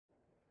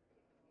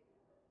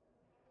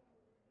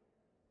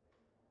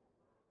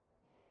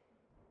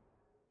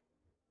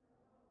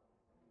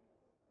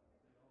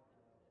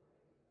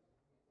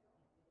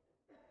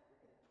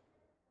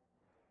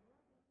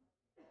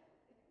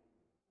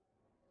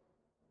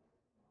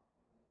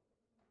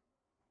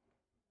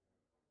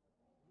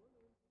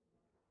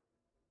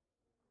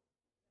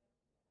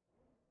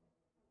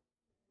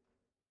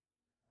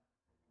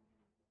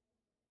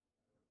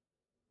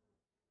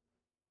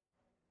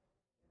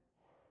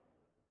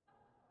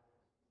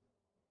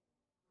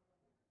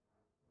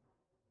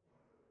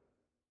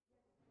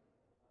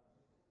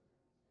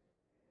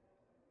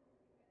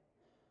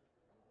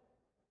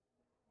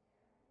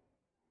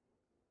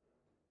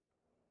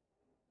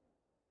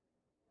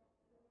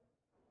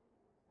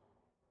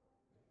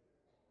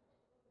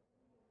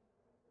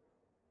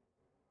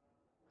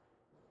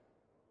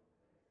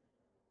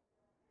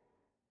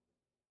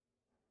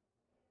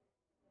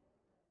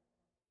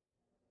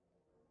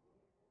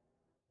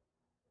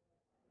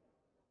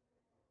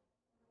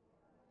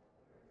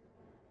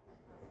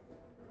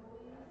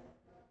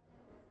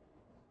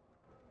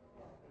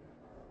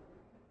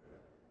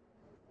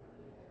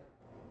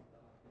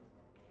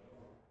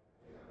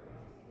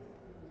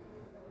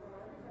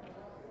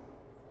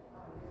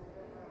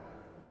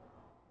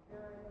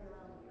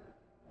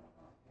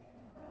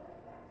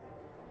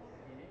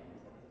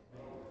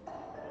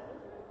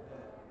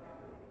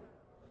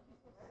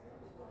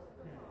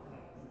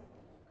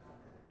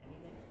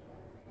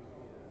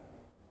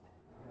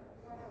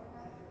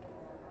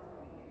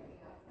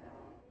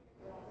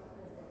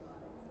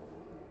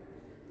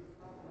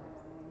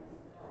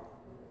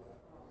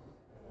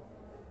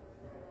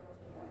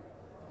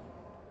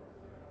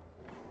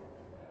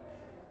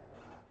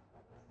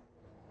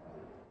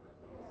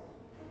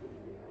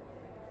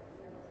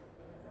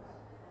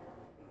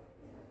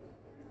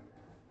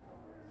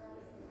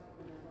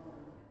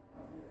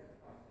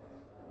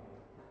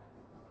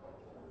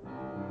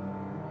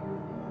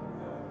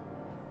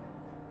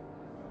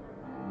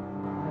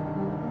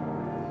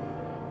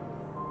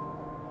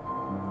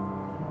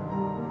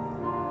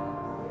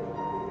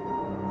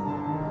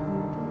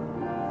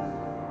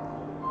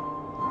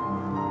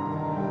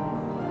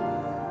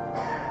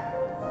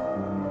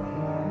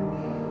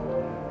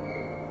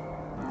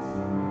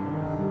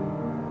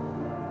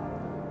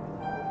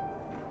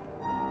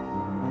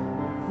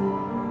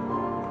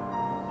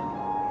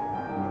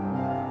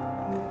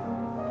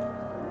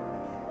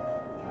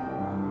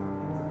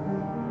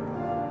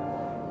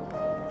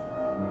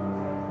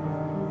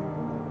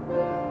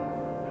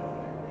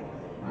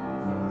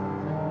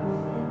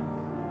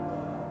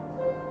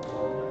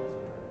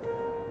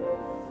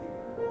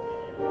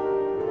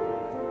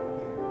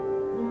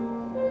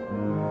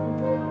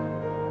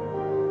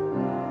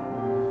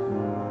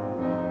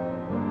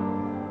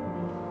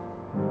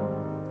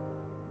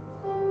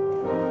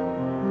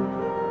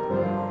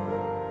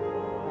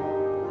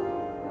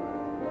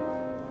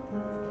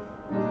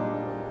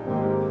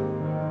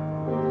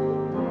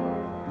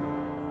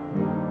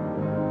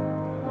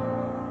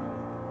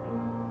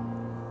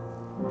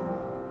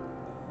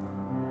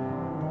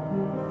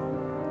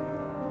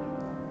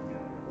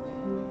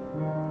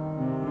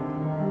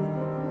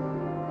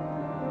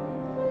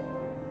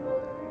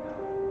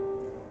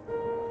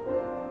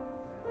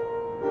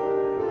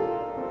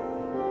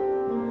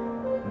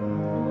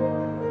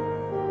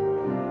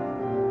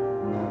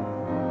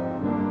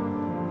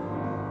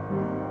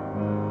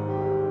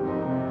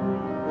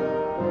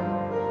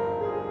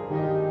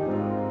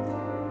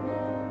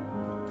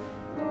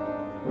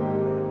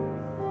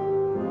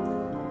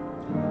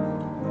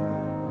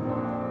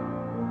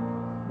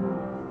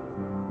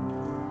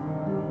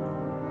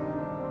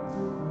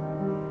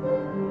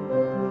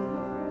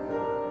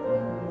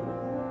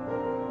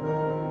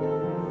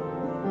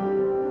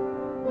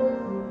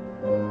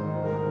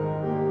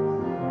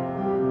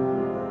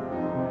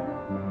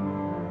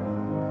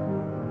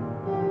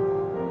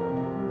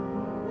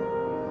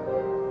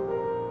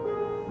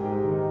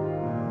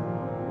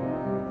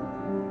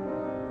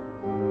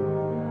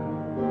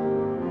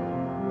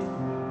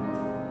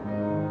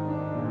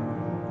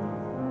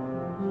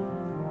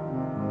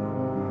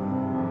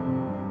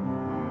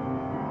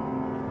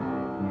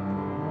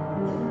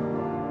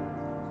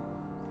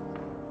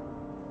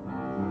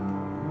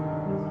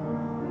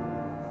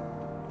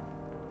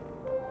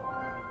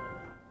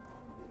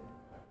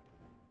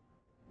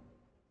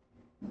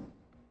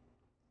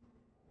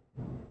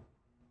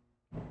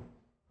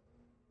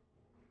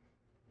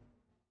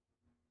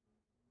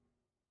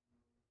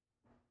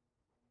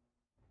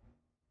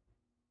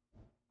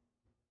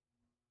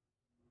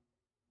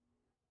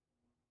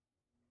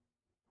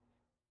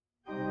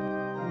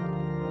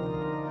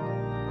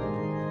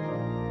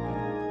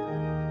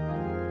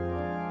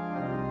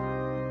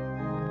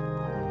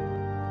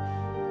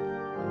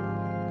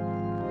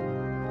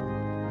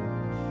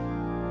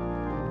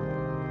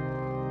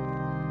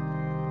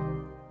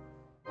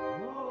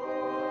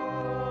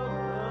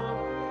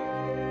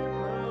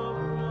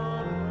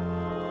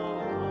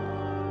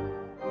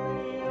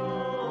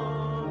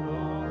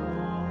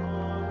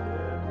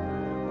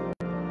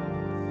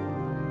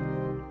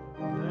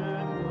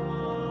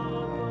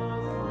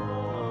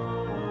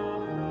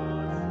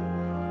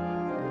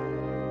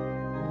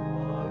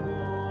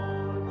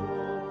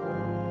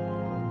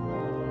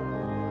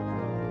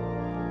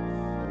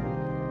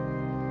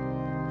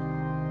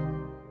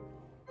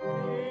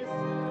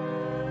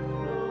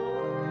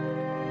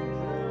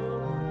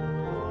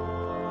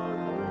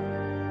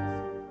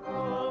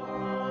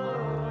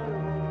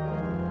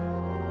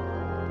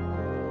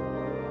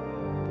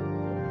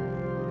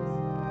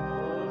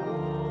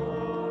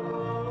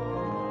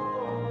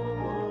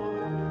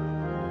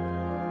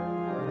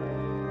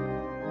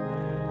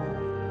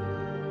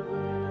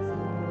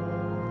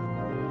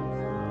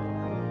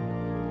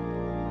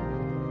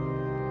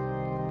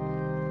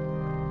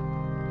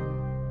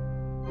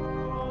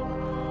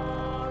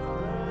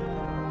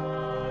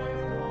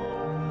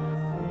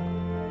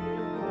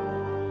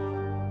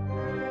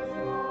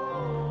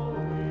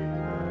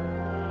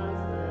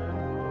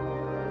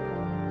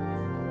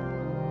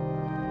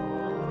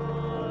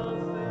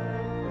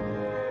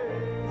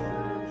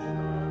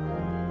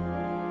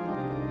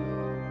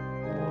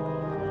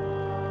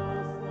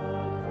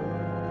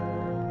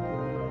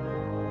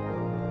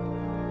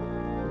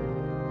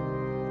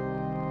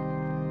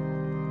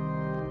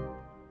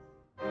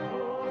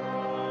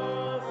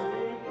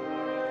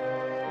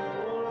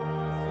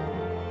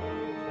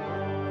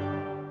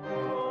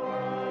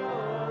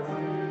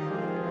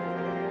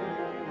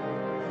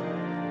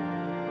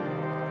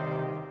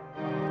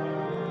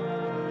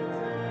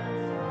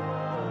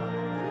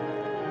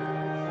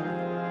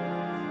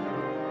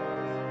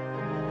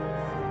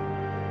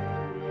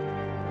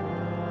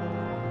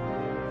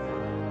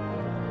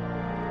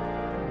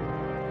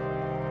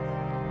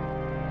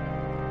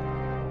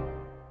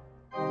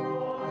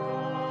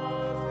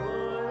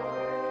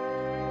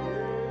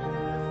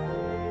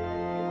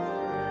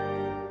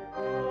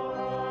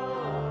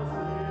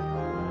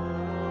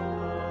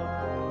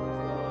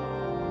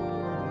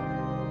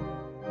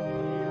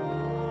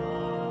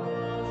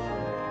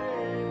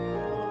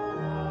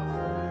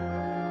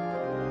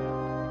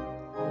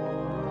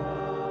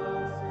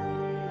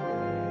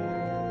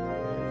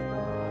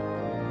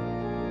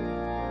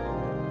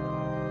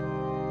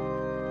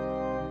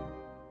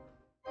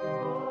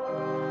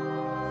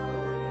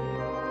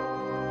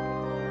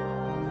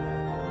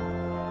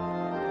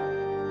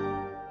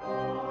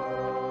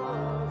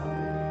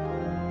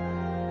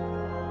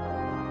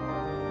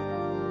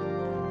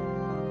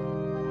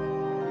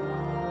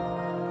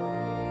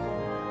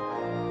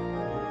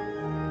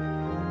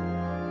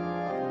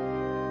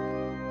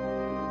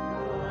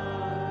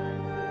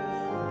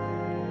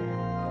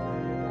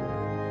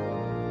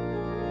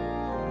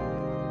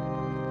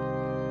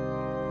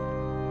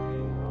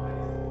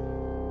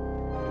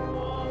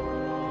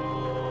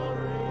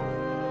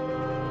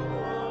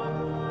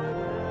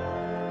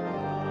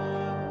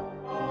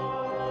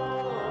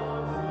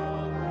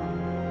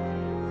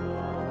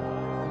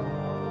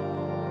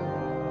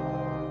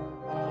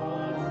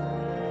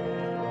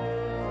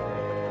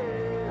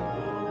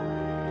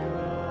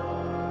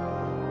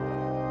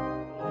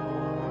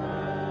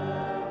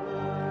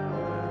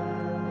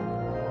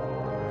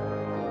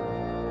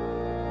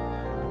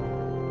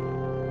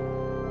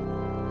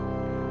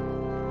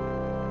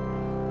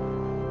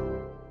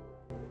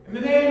In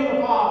the name of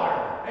the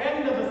Father,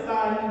 and of the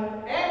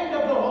Son, and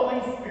of the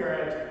Holy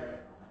Spirit.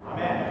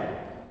 Amen.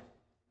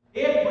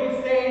 If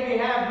we say we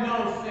have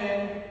no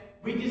sin,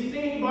 we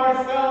deceive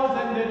ourselves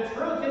and the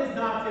truth is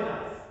not in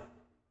us.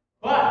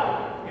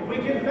 But if we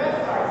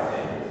confess our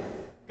sins,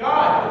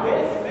 God, who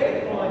is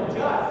faithful and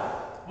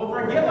just, will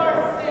forgive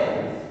our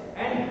sins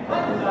and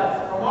cleanse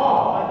us from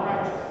all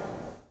unrighteousness.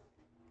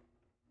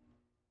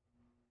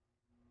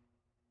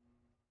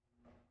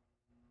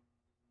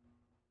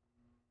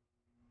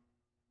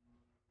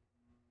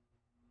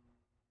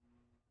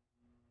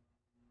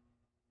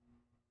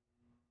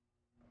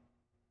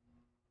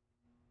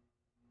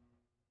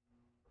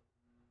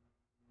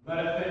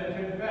 Let us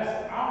then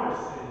confess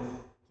our sins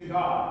to God,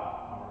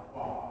 our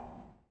Father.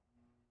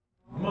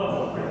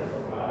 Most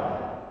gracious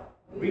God,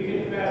 we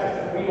confess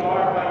that we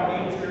are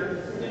by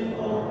nature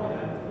sinful and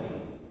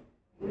unclean.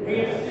 We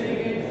have sinned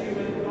against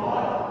you in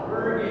thought,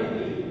 word, and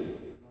deed,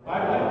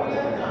 by what we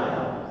have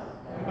done,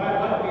 and by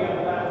what we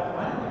have left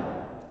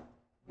undone.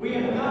 We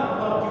have not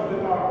loved you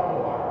with our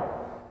whole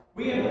heart.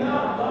 We have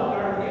not loved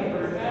our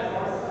neighbors as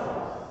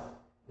ourselves.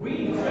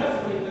 We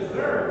justly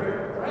deserve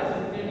your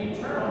present and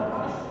eternal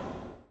punishment.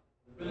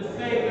 For the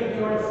sake of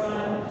your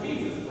Son,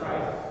 Jesus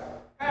Christ,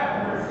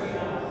 have mercy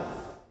on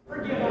us.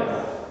 Forgive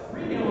us,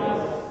 renew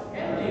us,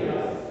 and lead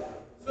us,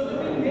 so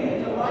that we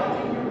may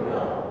delight in your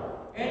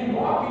will and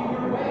walk in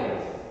your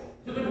ways,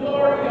 to the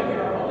glory of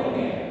your holy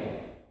name.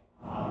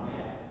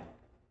 Amen.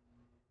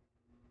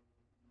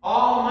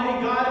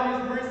 Almighty God in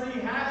his mercy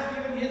has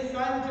given his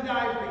Son to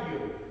die for you,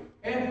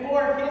 and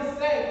for his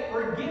sake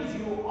forgives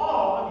you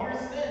all of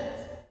your sins.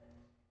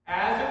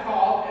 As a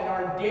called and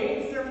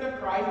ordained servant of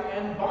Christ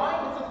and by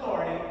his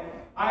authority,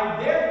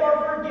 I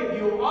therefore forgive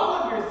you all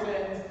of your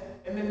sins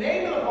in the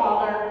name of the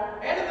Father,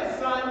 and of the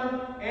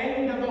Son,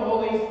 and of the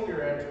Holy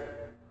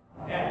Spirit.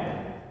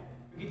 Amen.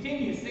 We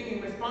continue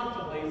singing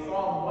responsively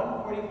Psalm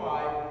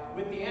 145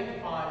 with the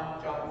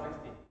antiphon, John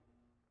 16.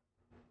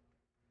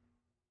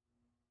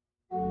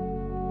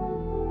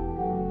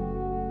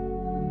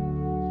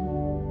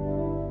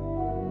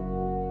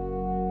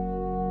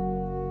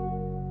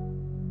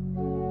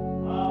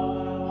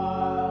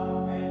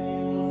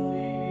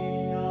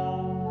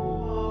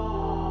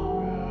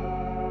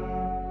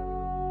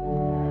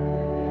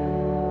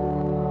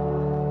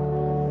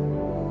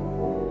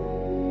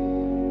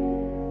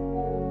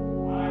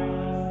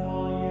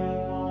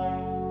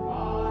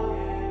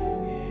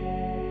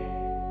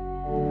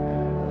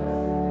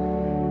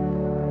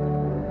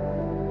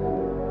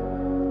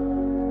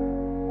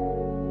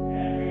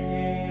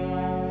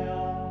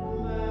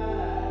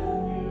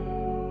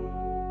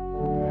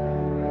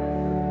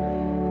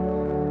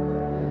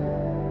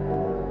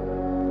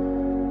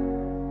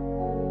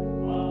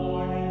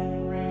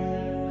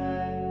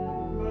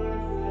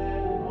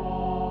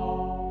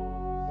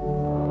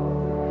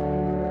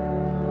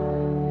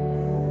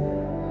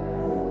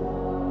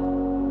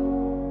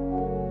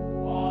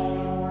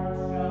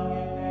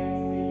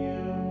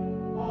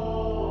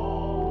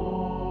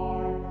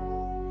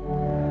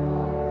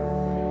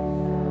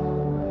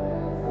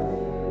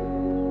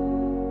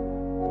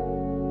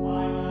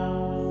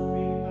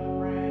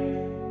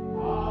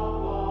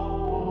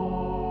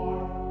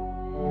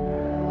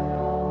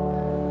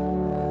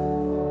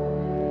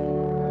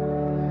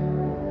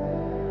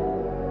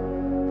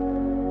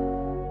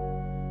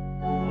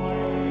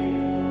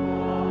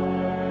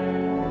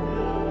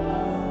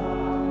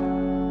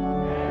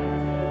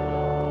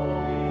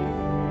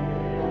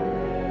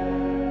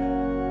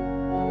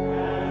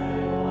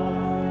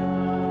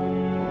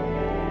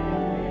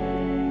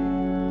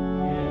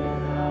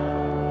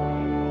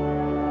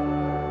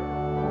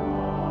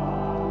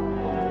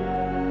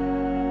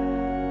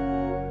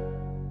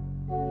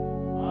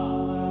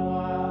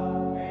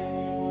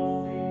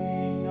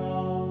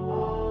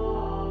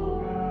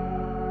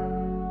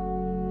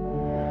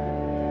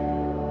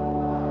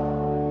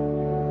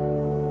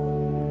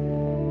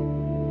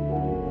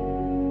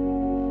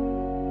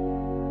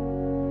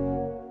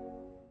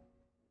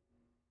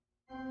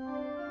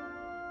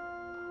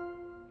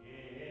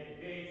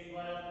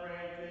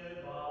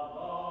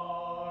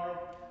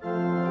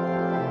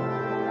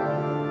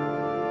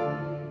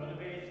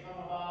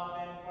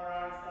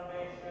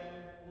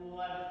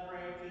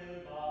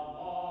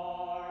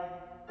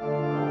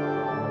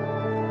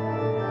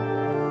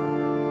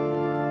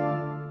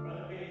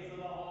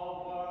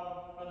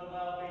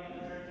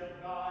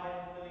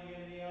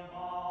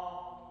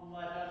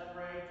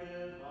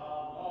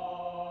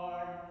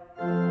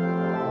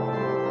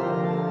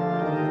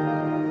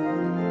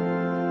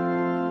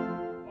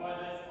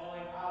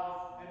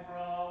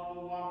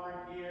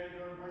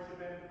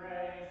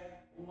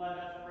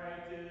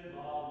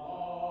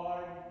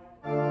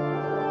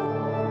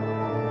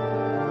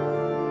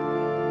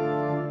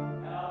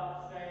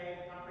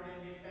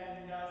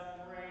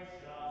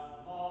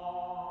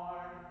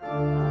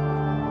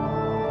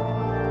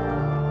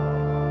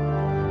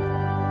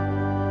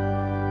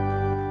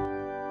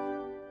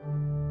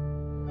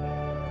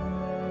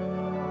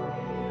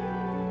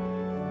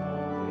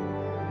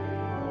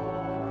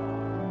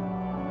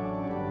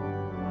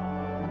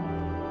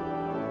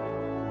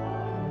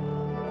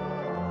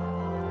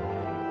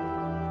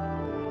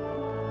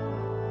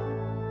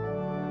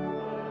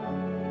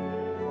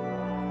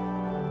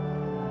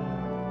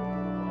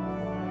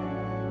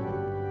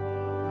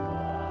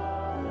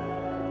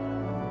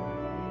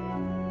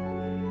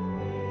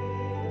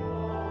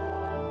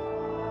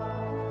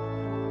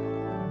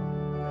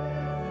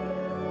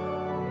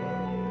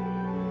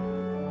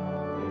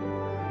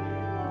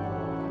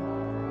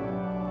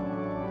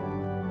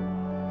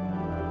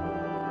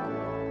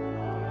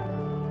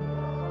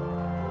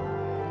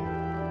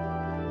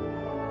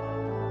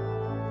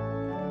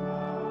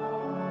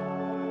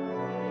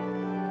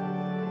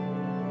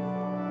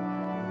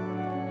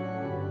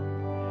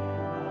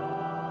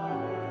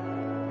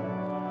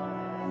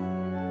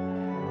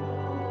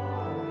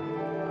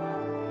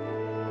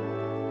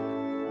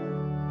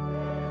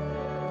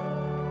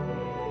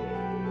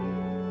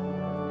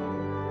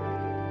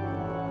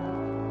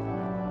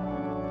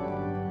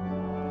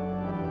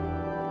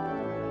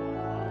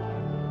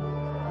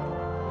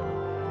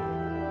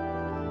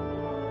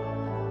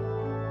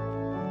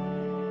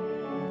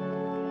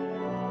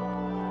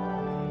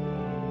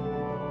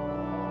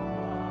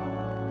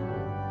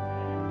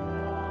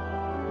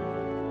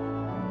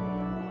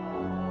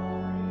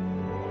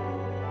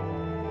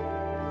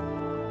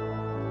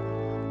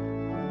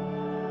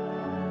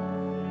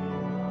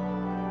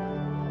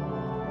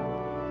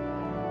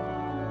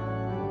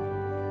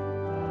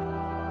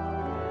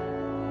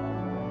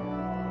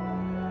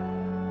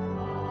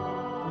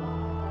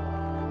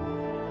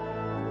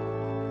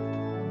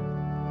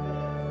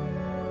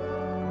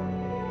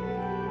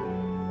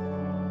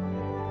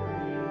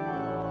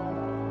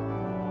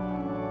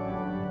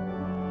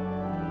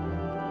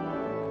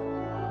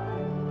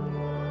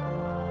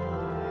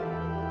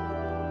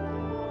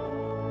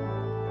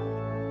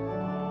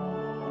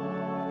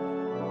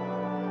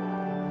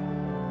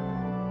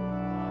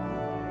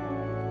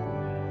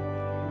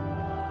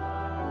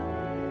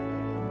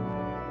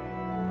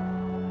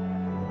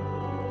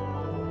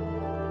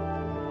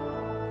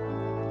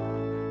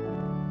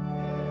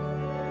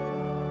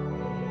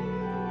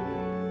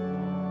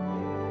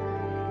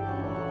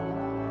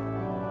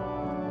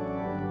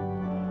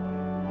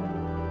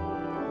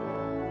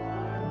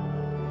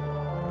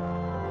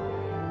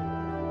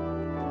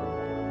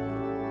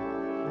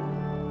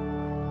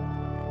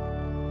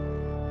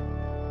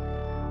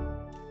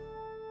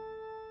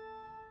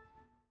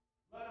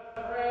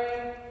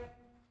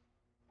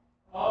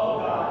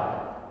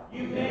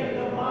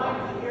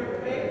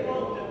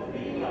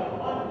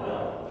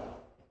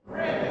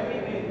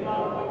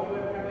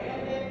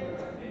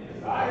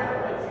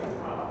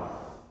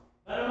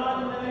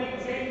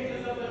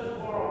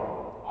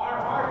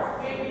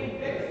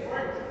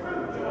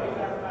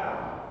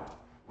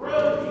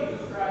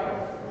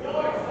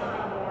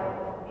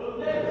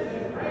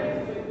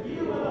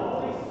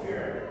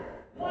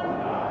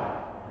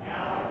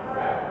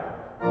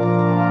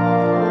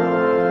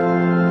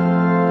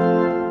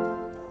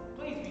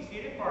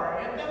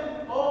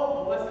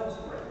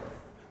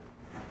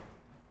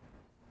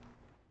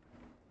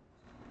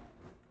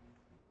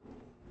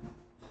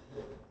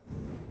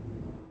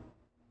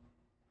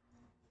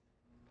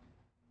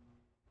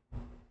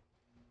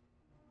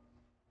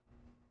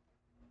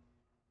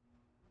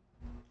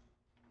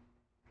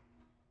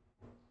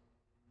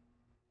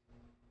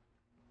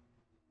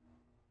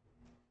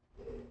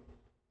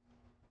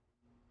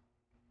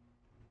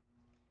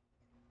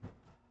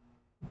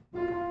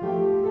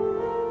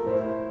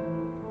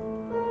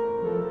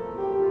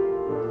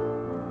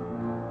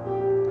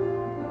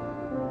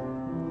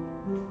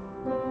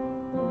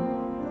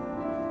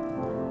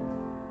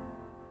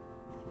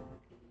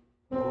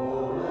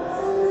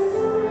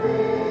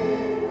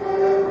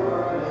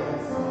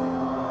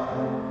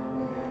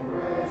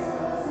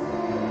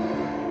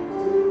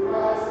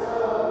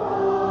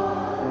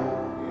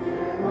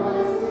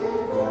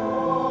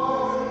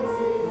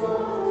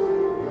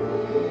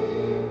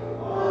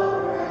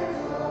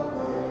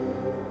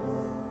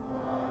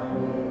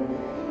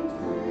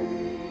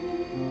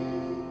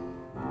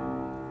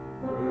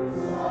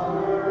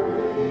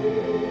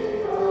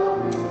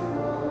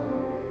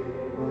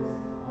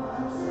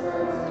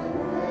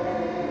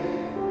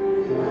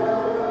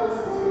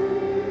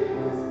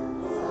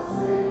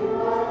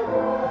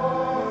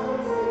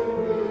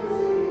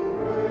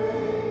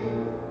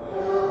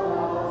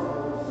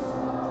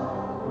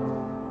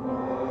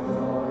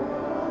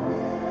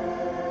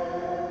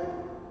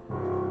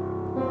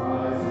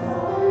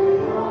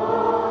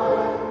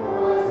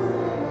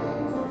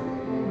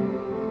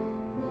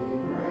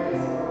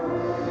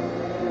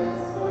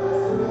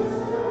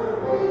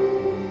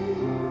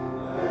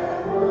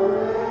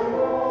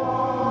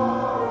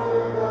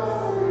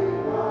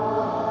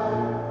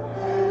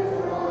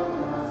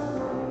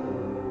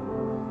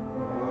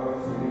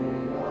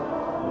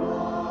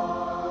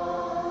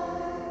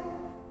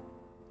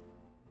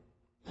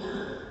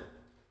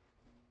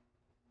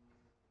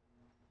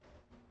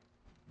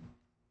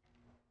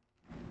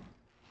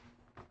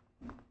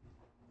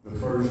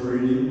 first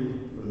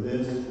reading for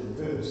this,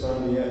 the fifth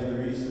Sunday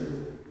after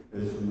Easter,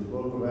 is from the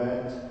book of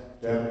Acts,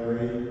 chapter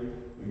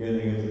 8,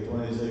 beginning at the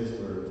 26th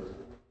verse.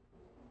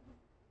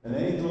 An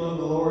angel of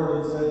the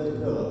Lord had said to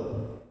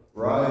Philip,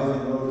 "Rise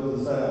and go to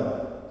the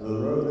south, to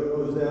the road that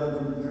goes down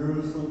from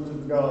Jerusalem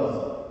to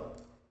Gaza.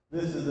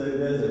 This is a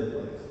desert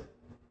place."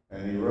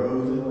 And he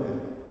rose and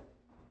went.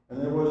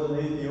 And there was an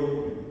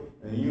Ethiopian,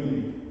 a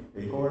eunuch,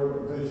 a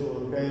court official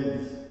of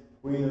Candace,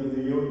 queen of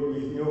the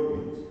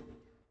Ethiopians,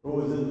 who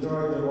was in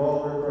charge of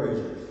all her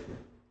treasures.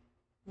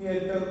 He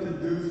had come to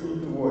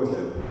Jerusalem to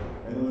worship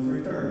and was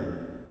returning,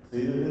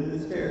 seated in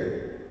his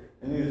chariot,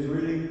 and he was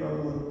reading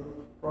from the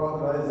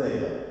prophet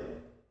Isaiah.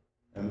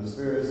 And the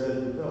Spirit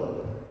said to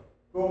Philip,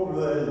 "Go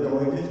over there and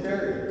join his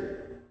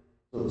chariot."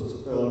 So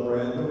Philip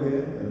ran to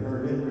him and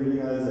heard him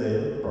reading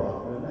Isaiah the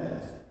prophet and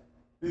asked,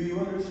 "Do you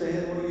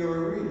understand what you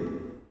are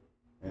reading?"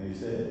 And he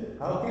said,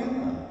 "How can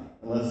I,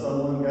 unless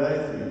someone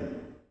guides me?"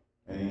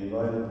 And he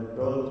invited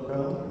Philip to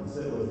come and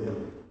sit with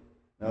him.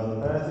 Now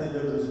the passage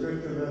of the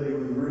scripture that he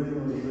was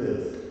reading was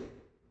this: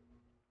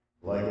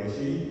 "Like a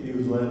sheep he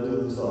was led to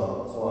the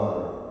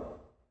slaughter,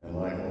 and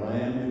like a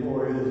lamb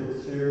before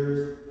his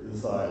shearers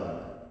is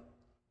silent.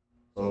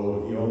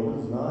 So he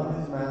opens not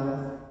his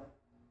mouth.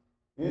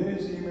 In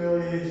his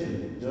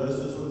humiliation,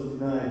 justice was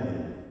denied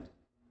him.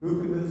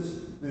 Who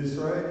can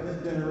describe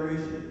his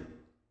generation?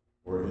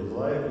 For his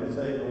life was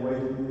taken away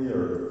from the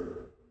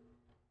earth."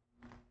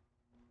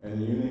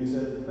 And the eunuch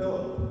said to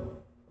Philip,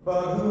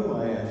 "About whom,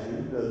 I ask you,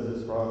 does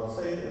this prophet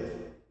say this?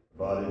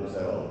 About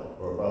himself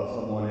or about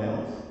someone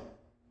else?"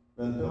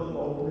 Then Philip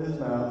opened his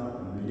mouth,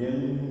 and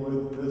beginning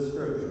with this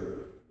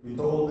scripture, he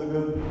told the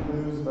good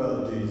news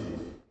about Jesus.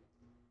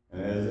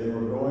 And as they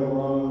were going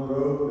along the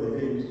road, they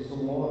came to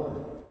some water.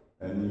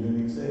 And the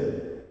eunuch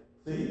said,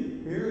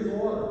 "See, here is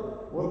water.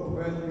 What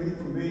prevents me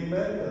from being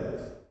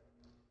baptized?"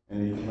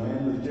 And he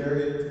commanded the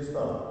chariot to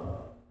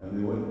stop. And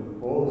they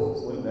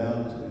both went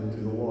down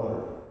into the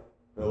water,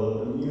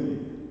 Philip and the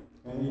eunuch,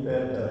 and he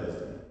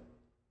baptized him.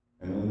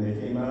 And when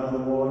they came out of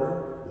the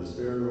water, the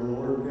Spirit of the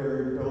Lord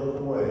carried Philip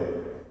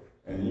away.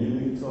 And the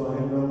eunuch saw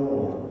him no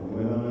more, and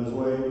went on his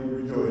way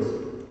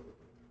rejoicing.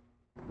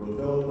 But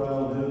Philip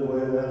found his way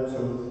to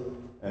Eustis,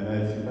 and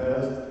as he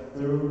passed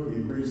through,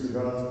 he preached the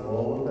gospel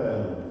all the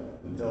town,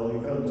 until he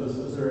come to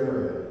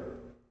Caesarea.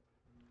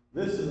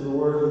 This is the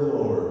word of the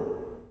Lord.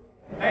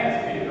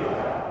 Thanks be to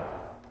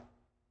God.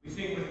 We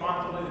sing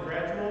responsibly the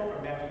gradual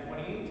from Matthew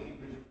 28,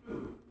 Hebrews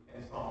 2,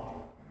 and Psalm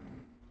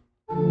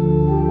 2.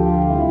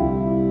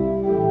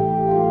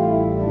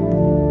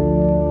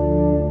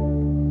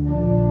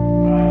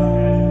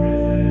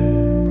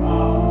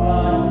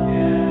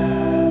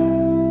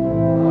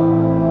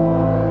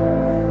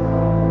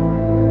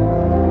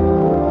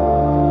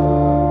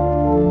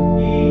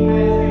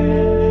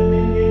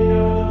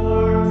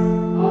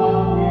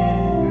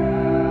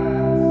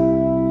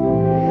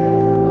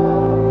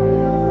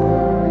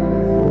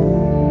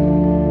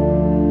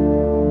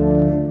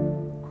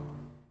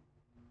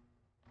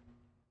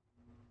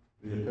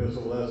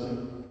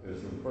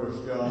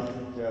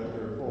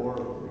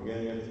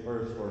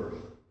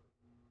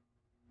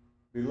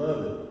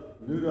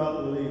 Beloved, do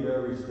not believe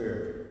every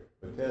spirit,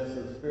 but test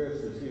the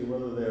spirits to see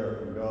whether they are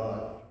from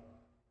God.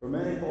 For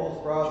many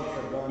false prophets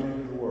have gone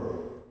into the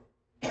world.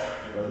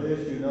 By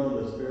this you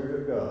know the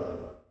Spirit of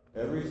God.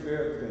 Every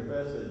spirit that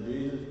confesses that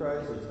Jesus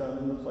Christ has come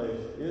in the flesh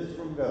is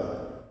from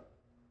God.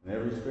 And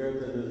every spirit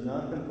that does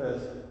not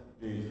confess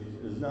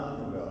Jesus is not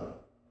from God.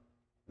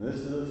 And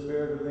this is the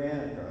spirit of the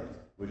Antichrist,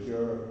 which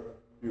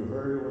you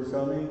heard it was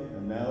coming,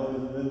 and now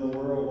is in the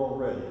world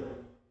already.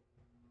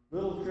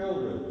 Little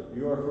children,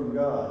 you are from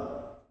God,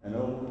 and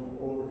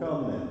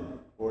overcome them.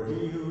 For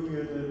he who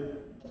is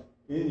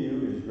in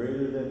you is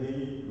greater than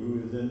he who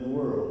is in the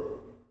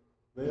world.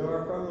 They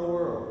are from the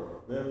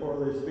world,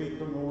 therefore they speak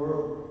from the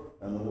world,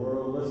 and the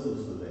world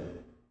listens to them.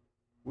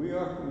 We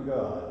are from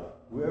God.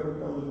 Whoever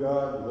knows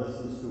God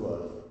listens to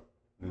us,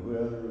 and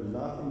whoever is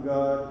not from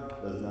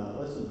God does not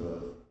listen to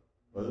us.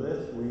 By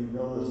this we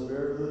know the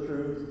spirit of the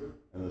truth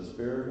and the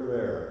spirit of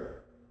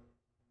error.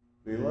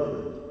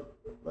 Beloved,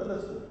 let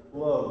us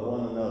love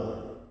one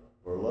another,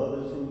 for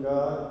love is from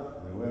God,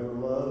 and whoever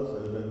loves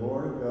has been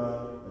born of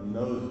God and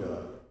knows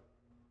God.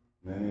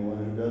 And anyone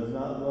who does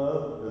not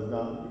love does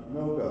not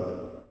know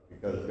God,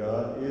 because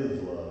God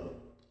is love.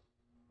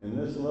 And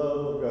this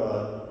love of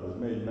God was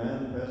made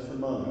manifest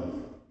among us,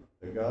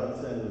 that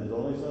God sent his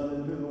only Son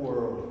into the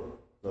world,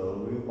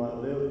 so we might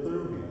live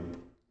through him.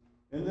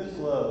 In this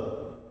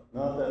love,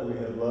 not that we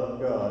have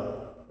loved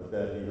God, but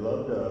that he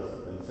loved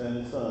us and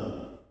sent his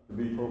Son to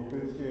be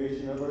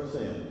propitiation of our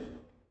sins.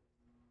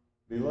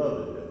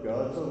 Beloved, if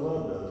God so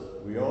loved us,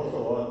 we also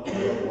ought to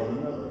love one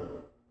another.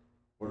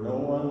 For no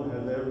one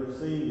has ever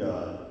seen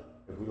God.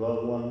 If we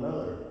love one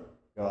another,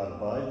 God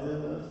abides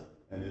in us,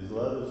 and his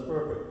love is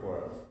perfect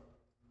for us.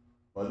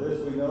 By this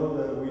we know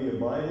that we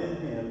abide in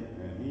him,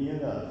 and he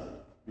in us,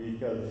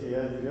 because he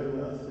has given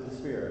us his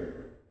Spirit.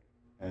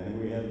 And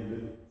we have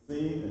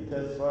seen and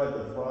testified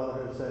that the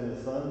Father has sent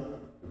his Son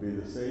to be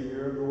the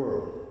Savior of the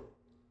world.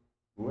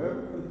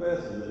 Whoever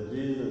confesses that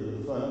Jesus is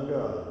the Son of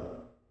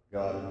God,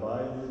 God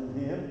abides in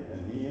him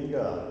and he in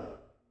God,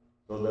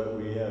 so that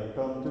we have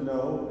come to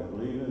know and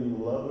believe in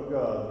the love of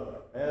God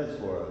has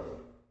for us.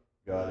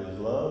 God is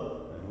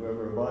love, and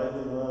whoever abides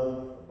in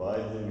love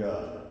abides in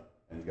God,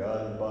 and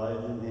God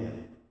abides in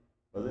him.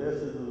 For this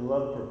is the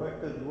love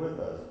perfected with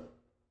us,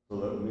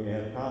 so that we may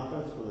have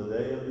confidence for the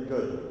day of the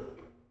judgment.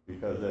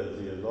 Because as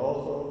he is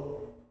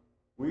also,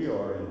 we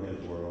are in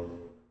his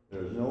world.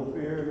 There is no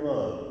fear in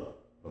love,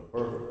 but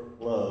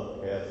perfect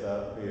love casts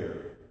out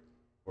fear.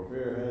 For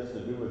fear has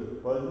to do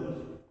with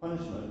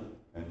punishment,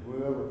 and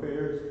whoever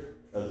fears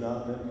has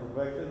not been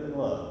perfected in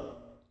love.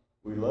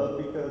 We love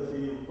because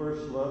he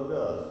first loved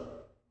us.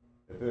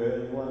 If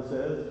anyone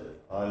says,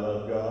 I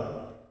love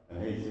God,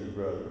 and hates his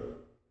brother,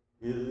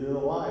 he is a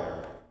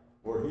liar.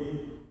 For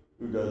he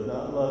who does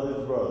not love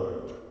his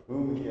brother,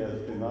 whom he has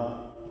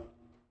cannot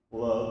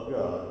love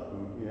God,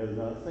 whom he has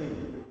not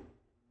seen.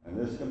 And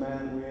this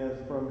command we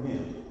have from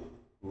him: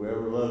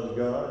 whoever loves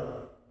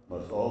God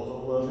must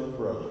also love his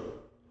brother.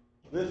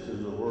 This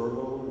is the word of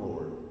the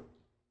Lord.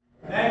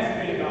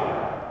 Thanks be to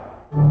God.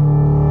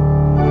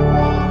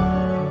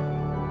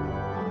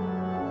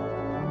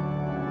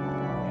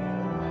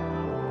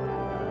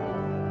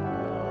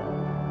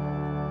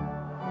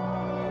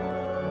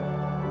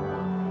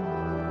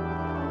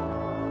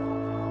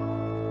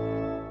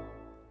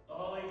 The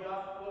Holy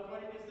Gospel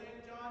according to St.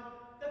 John,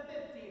 the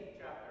 15th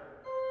chapter.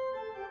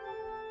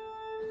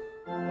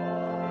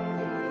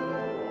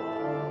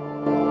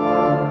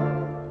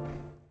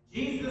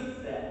 Jesus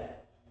said,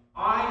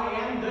 I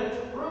am the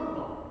true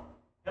vine,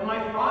 and my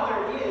Father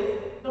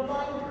is the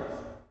vine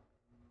dresser.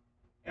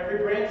 Every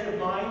branch of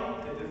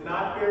mine that does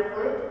not bear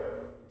fruit,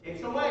 he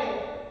takes away.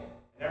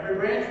 And every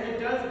branch that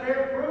does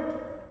bear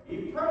fruit,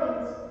 he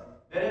prunes,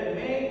 that it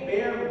may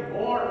bear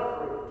more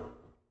fruit.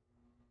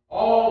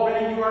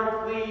 Already you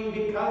are clean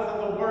because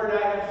of the word I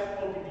have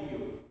spoken to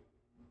you.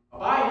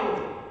 Abide in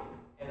me,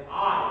 and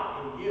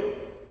I in you.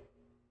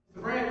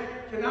 The branch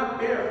cannot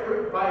bear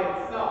fruit by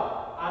itself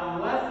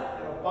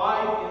unless it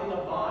abides in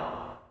the vine.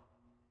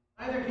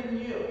 Neither can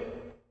you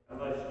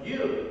unless you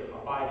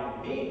abide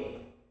in me.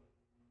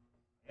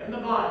 I am the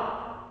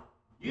vine,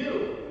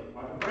 you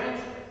are the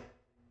branches.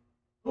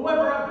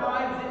 Whoever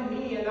abides in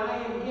me and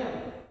I in him,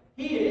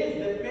 he it is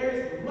that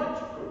bears much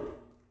fruit.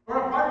 For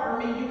apart from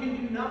me you can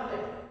do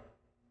nothing.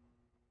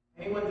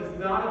 Anyone does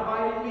not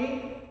abide in me,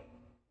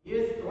 he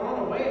is thrown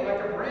away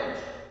like a branch,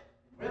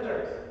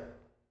 withers.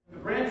 The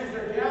branches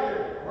are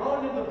gathered,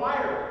 thrown into the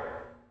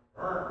fire,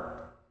 burned.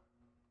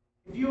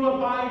 If you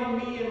abide in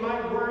me and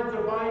my words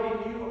abide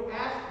in you,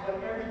 ask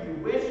whatever you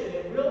wish and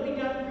it will be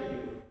done for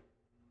you.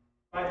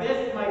 By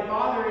this my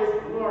Father is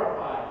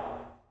glorified,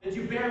 that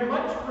you bear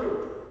much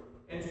fruit,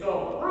 and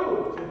so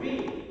prove to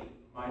be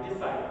my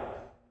disciples.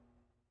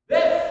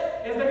 This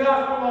is the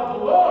gospel of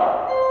the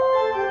Lord.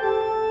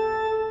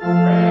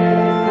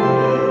 Praise to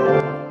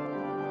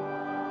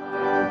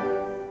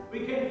you. We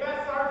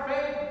confess our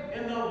faith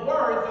in the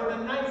words of the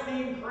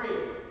Nicene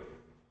Creed.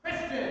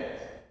 Christians,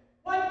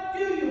 what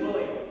do you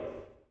believe?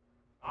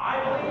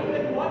 I believe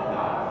in one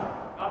God,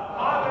 the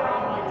Father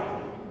Almighty,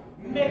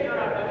 maker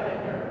of heaven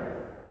and earth,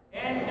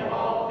 end of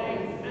all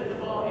things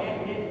visible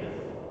and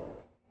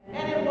invisible,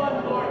 and in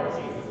one Lord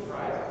Jesus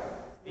Christ,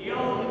 the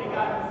only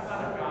begotten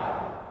Son of God,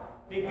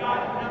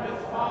 begotten of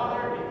his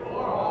Father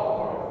before all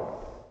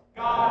worlds,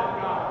 God of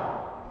God,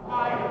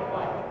 light of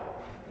light,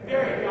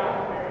 very God,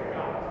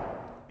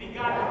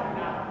 begotten,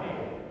 not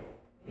made,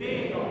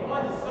 being of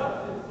one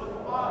substance with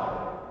the Father,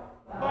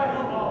 by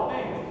whom all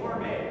things were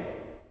made,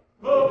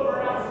 who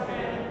for us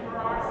and for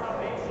our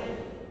salvation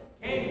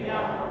came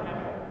down from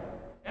heaven,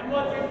 and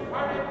was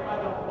incarnate by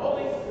the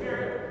Holy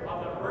Spirit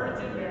of the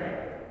Virgin Mary,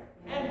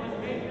 and was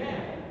made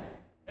man,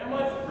 and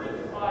was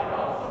crucified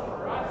also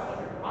for us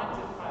under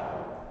Pontius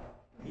Pilate.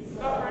 He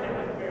suffered and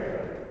was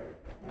buried,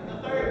 and the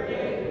third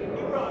day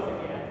he rose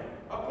again,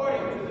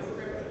 according to the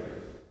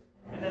Scriptures,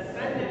 and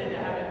ascended into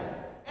heaven,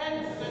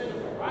 and sits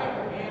at the right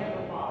hand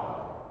of the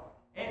Father.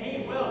 And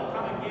he will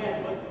come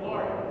again with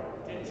glory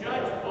to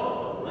judge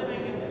both the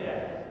living and the dead.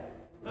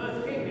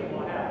 Whose kingdom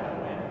will have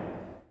no end.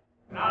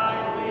 And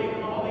I believe in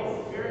the Holy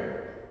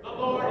Spirit, the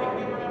Lord and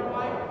giver of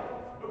life,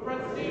 who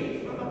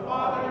proceeds from the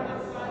Father and the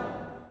Son,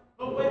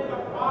 who with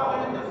the Father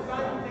and the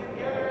Son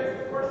together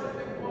is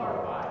worshipped and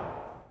glorified,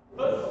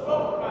 who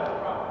spoke by the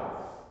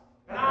prophets.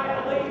 And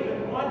I believe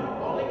in one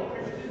holy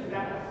Christian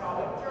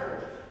apostolic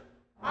church.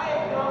 I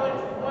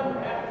acknowledge one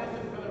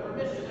baptism for the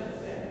remission of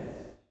sins,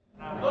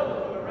 and I look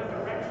for the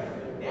resurrection of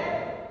the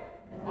dead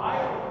and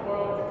life of the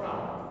world to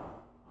come.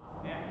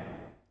 Amen.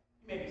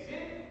 You may be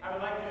seated. I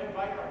would like to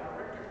invite our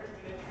Director of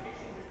Christian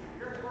Education, Mr.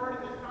 Yerk, forward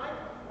at this time,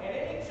 and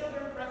any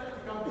children present to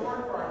come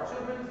forward for our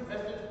children's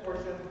message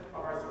portion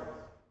of our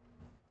service.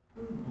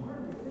 Good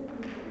morning.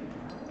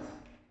 Guys.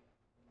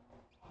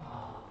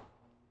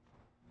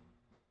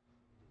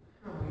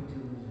 How are we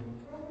doing?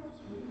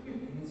 You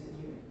can sit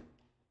here.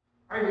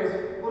 All right, guys,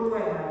 what do I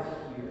have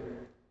here?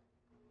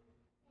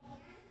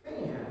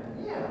 Fan,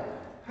 yeah.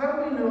 How do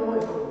we know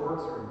if it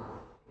works or not?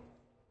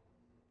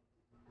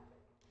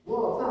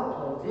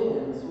 plugged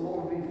in, so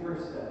what would be the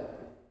first step?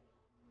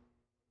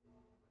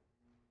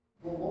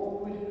 Well, what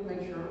would we do to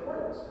make sure it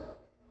works?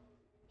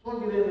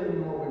 Plug it in,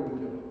 and what would we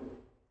do?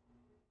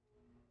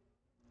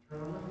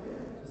 Turn on the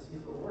fan to see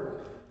if it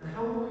worked. And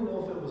how would we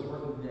know if it was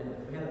working then?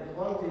 If we had it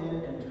plugged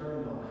in and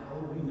turned on, how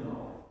would we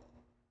know?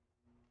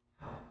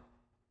 How?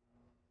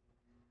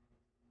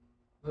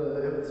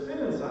 If it's spin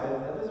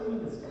inside, that doesn't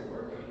mean it's still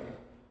working.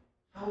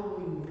 How would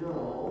we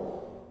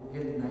know we're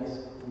getting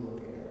nice, cool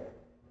air?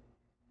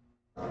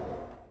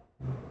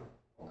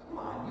 Oh, come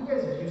on. You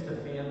guys have used a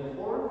fan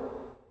before.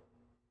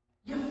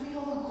 You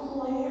feel the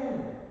cool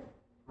air,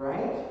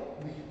 right?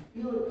 You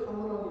feel it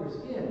coming on your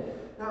skin.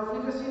 Now, if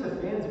we just see the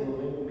fans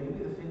moving,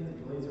 maybe the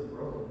fan blades are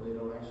broken, they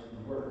don't actually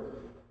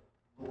work.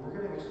 But we're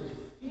going to actually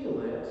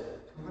feel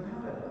it coming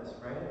out at us,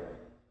 right?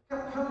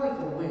 Kind of like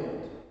the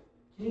wind.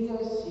 Can you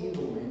guys see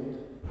the wind?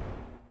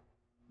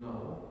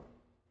 No.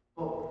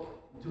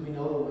 But do we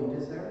know the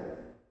wind is there?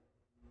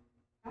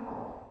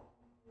 How?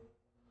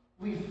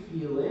 We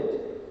feel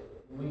it.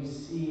 We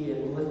see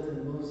it lift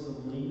and move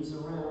some leaves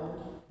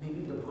around.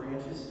 Maybe the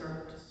branches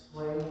start to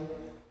sway.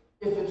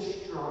 If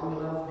it's strong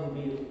enough,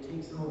 maybe it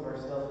takes some of our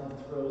stuff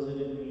and throws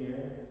it in the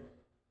air.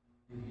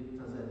 Maybe it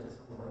does that to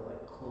some of our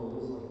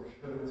clothes, like our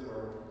shirts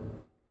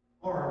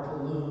or our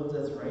balloons.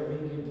 That's right.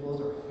 Maybe it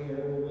blows our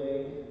hair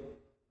away.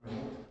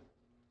 Right?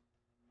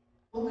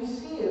 But we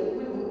see it.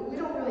 We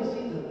don't really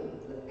see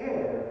the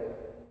air,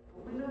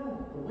 but we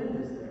know the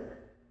wind is there.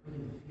 We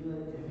can feel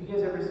it. Have you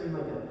guys ever seen a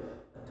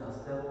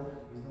dust devil?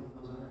 You know what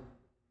those are?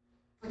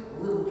 It's like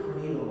a little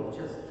tornado of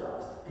just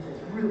dust. And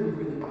it's really,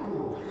 really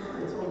cool.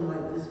 It's only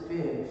like this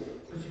big,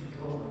 but you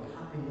go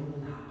hopping in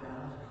and hop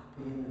out,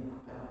 hopping in and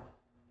hop out.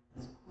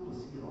 It's cool to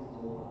see it all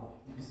go on.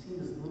 You can see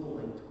this little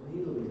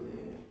tornado-y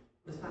thing,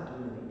 but it's not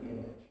doing any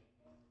damage.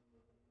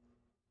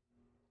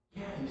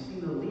 Yeah, you've seen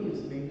the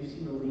leaves. Maybe you've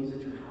seen the leaves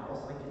at your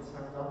house, get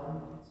sucked up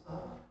and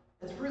stuff.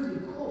 It's really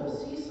cool to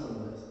see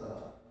some of this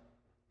stuff.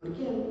 But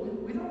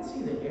again, we don't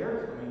see the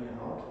air coming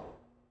out.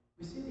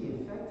 We see the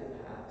effect it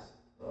has,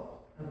 though.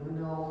 And we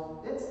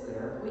know it's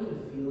there. We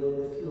can feel it.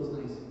 It feels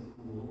nice and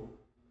cool.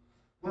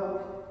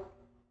 Well,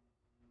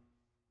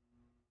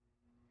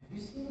 have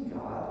you seen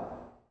God?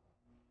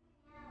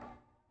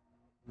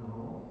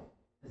 No.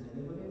 Has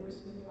anybody ever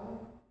seen God?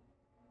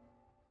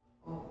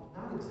 Well,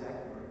 not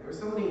exactly right. There was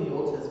somebody in the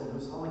Old Testament who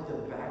saw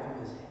the back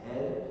of his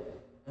head,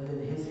 and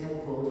then his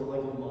head glowed for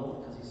a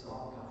month because he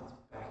saw God's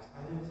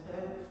backside of his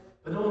head.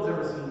 But no one's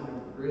ever seen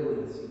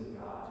really seen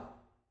God.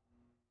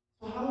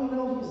 So how do we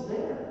know he's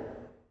there?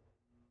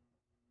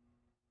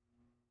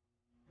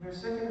 In our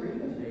second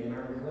reading today, in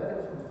our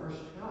letter from 1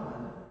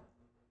 John,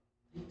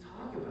 they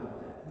talk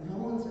about that. No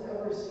one's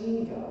ever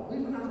seen God.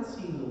 We've not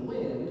seen the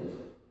wind,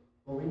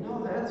 but we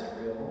know that's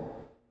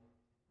real.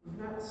 We've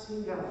not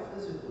seen God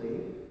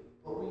physically,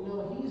 but we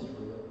know he's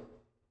real.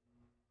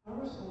 How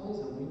are some ways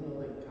that we know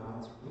that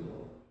God's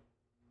real?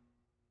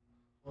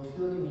 Well, if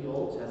you look in the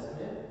Old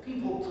Testament,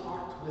 people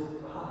talked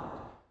with God.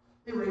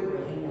 They were able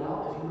to hang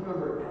out. If you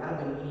remember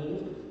Adam and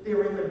Eve, they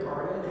were in the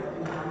garden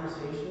having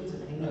conversations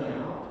and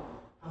hanging out.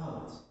 How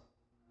about this?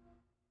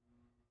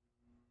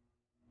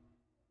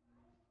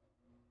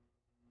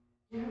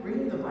 Yeah,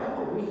 reading the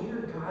Bible, we hear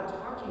God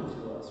talking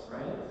to us,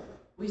 right?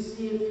 We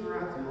see it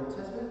throughout the Old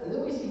Testament, and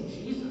then we see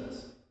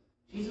Jesus.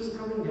 Jesus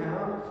coming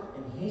down,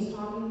 and he's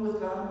talking with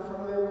God in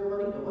front of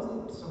everybody. It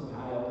wasn't some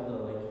guy up in the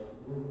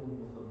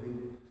room with a big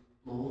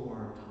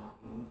blowhorn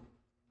talking.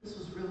 This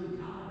was really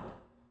God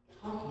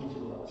talking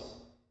to us.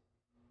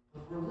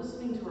 If we're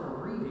listening to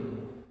our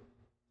reading,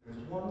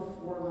 there's one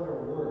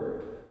 4-letter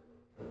word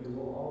that we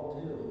will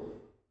all do.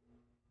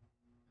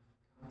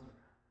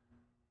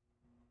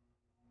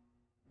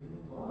 We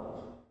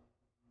love.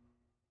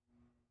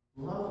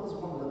 Love was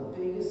one of the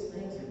biggest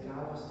things that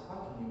God was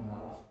talking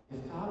about.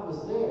 If God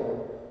was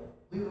there,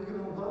 we were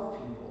going to love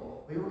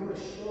people. We were going to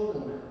show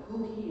them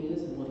who he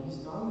is and what he's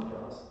done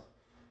for us.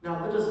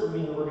 Now, that doesn't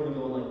mean that we're going to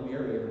go and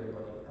marry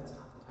everybody. That's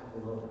not the type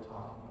of love we're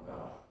talking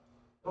about.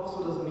 It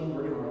also doesn't mean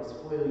we're going to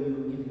spoil you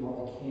and give you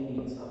all the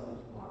candy and stuff that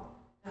you want.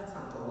 That's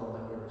not the love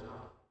that we were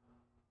talking about.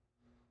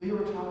 We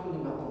were talking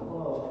about the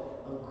love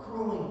of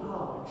growing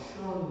up and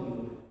showing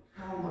you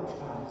how much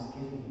God has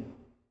given you.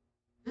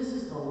 This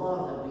is the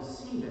love that we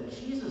see that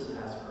Jesus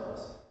has for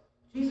us.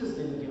 Jesus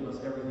didn't give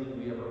us everything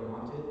we ever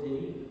wanted, did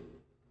he?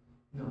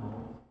 No.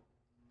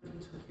 But he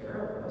took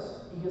care of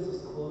us. He gives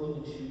us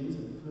clothing and shoes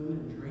and food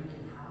and drink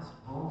and house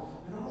and home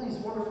and all these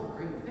wonderful,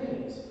 great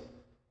things.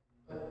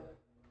 But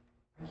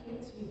I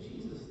can't see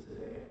Jesus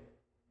today.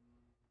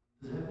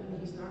 Does that mean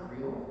he's not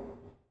real?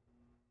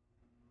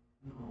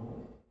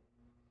 No.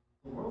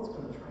 The world's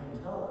going to try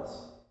and tell us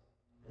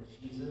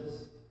that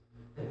Jesus,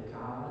 that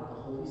God,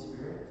 the Holy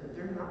Spirit, that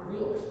they're not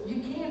real.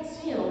 You can't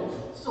see them,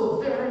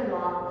 so they're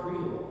not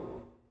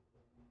real.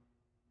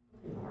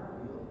 But they are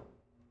real.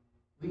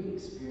 We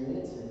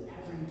experience it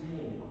every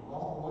day,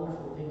 all the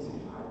wonderful things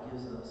that God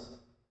gives us.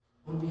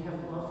 When we have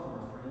love from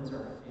our friends or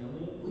our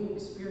family, we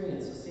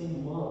experience the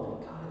same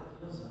love that God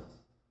gives us.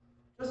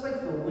 Just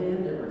like the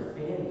wind and our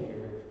fan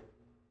here,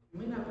 you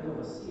may not be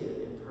able to see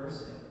it in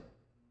person,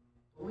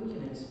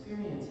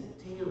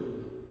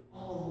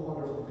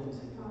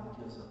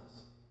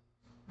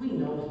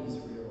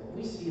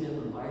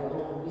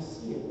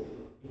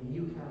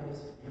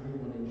 lives,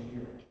 everyone in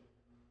here.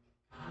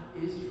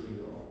 God is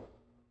real.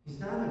 He's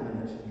not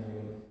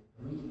imaginary,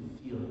 and we can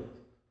feel it.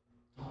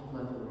 Don't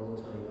let the world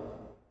tell you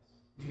otherwise.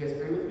 Would you guys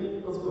pray with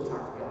me? Let's go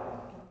talk to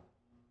God.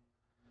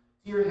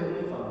 Dear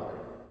Heavenly Father,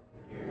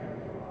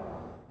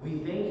 we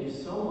thank you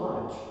so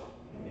much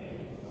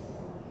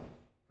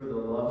for the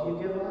love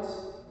you give us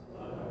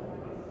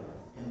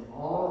and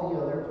all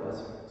the other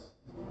blessings.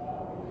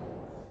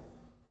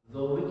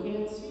 Though we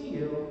can't see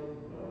you,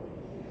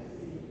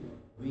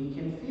 we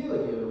can feel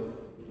you,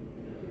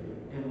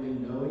 and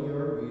we know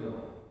you're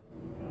real.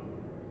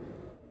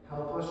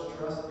 Help us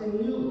trust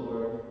in you,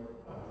 Lord,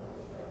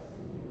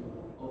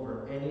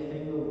 over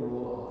anything the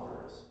world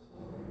offers.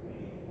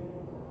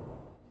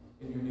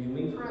 In your name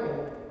we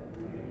pray.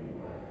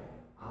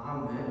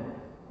 Amen.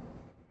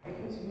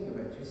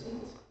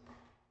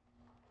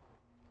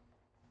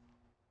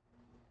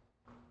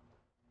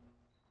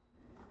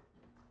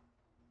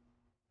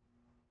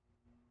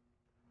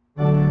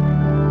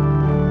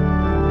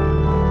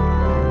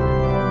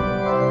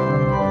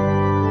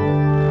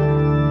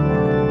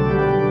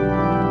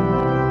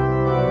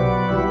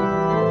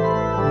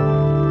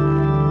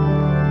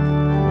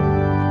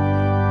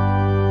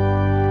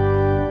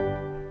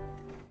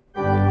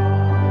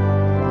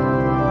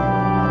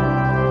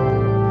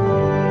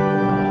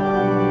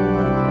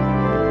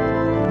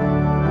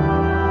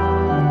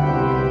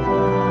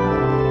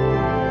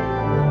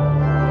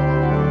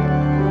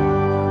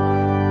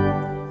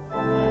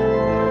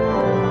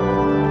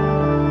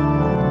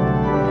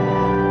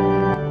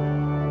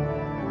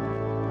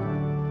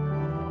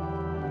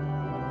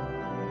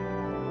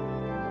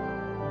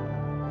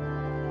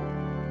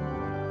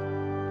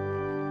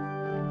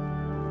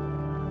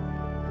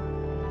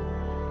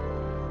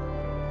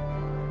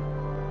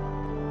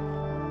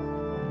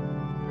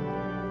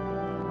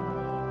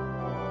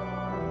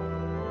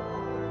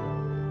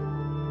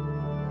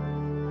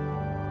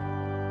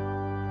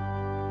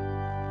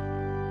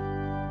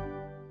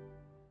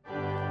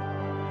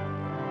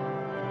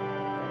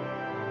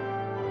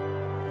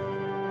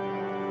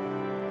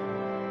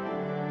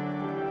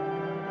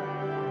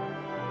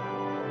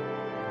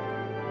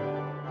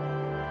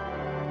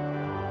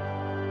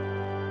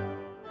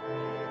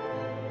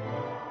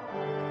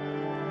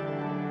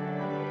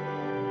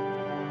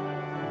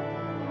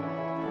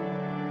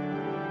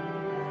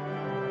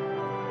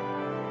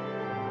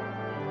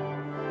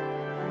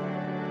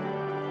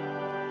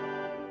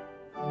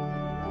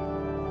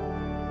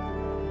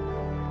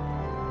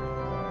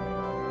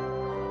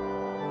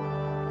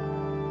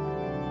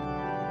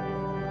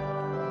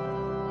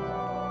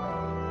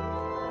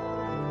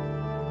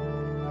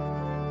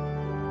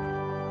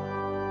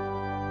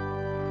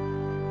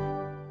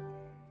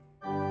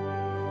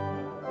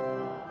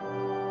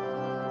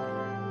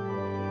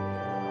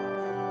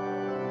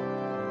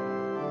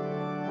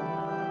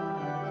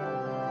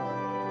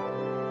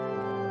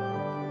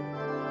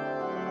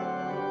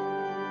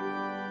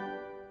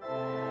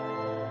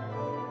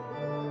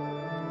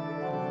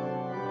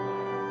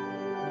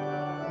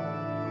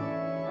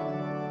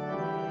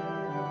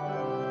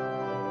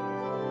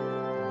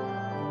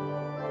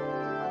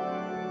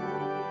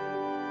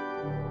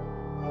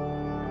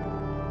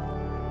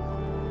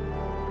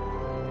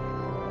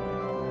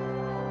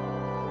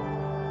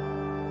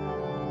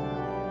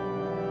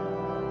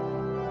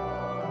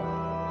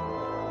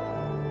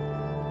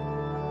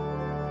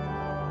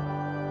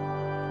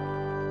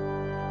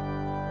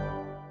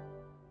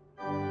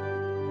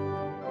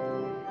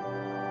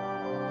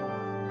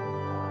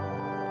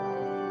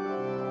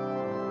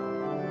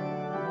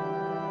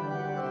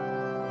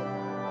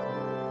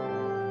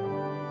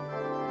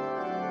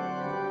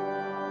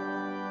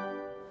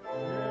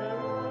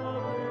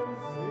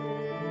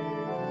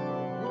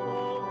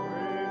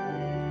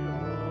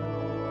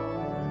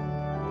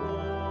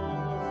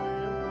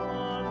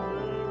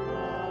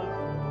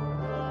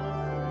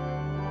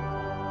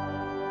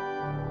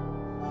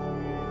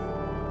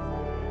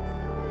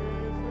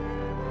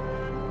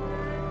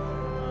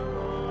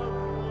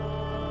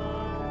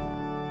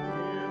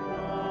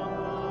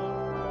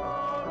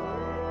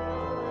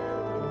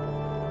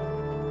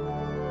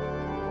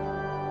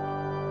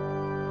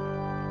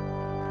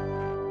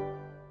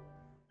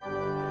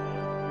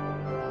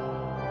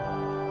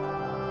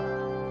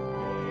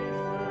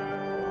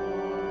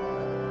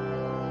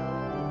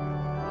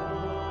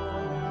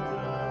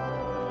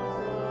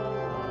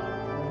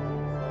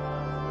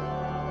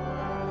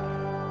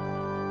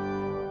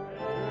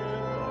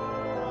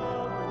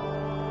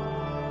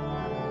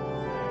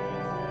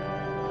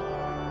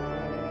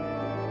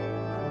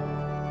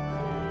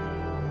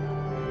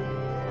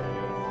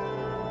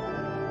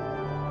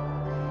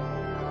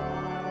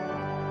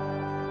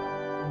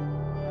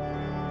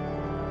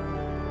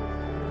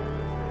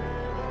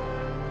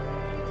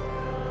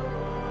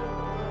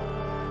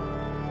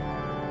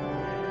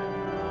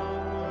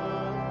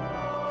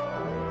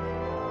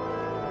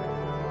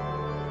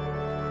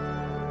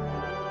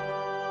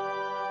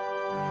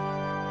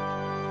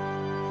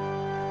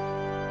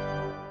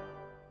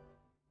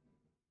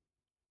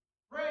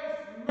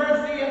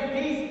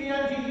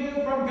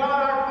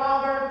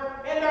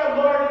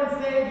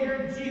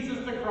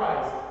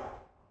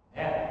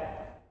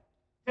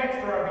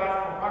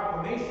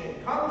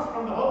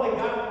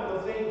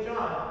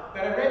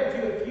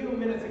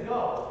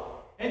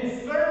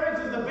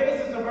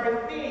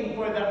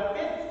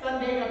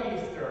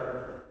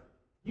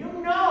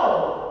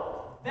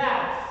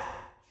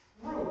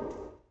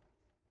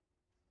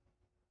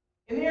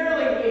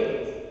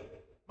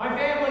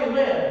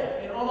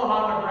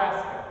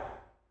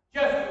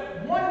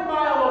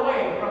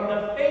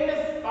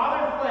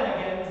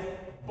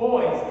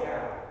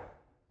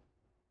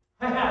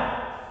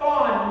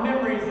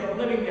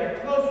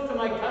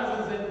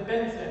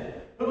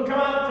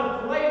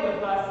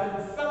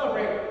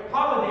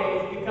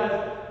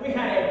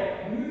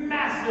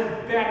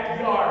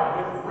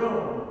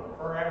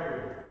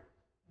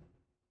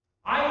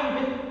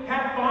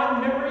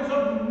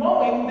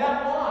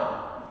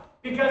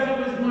 because it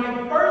was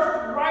my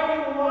first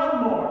riding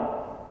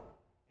lawnmower.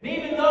 And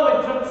even though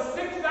it took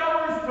 6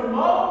 hours to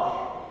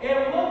mow,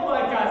 it looked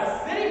like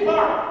a city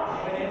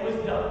park when it was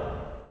done.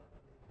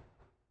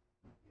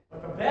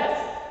 But the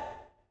best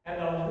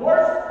and the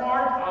worst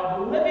part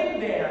of living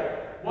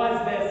there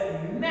was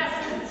this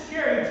massive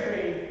cherry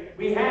tree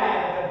we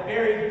had at the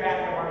very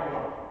back of our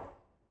yard.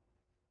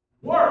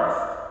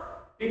 Worst,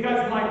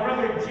 because my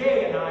brother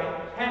Jay and I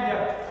had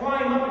to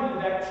climb up into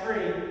that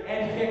tree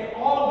and pick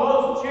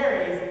all those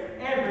cherries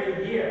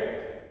every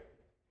year.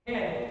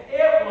 And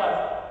it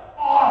was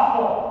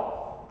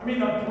awful. I mean,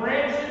 the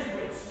branches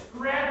would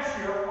scratch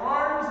your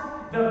arms,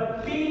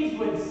 the bees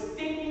would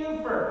sting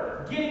you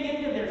for getting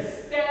into their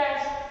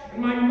stash,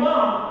 and my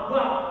mom,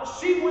 well,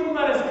 she wouldn't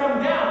let us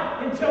come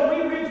down until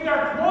we reached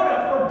our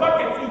quota for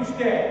buckets each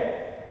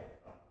day.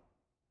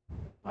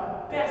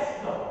 But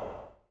best though,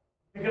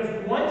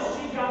 because once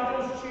she got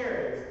those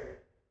cherries,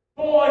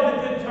 boy,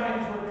 the good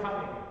times were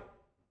coming.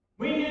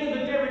 We knew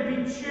that there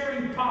would be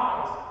cherry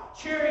pies,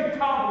 cherry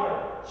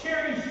cobbler,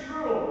 cherry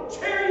strudel,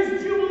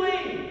 cherries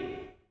jubilee.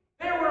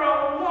 There were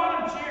a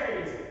lot of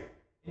cherries,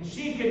 and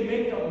she could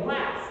make them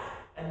last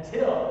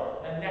until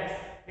the next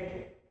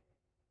picnic.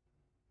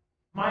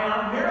 My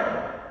Aunt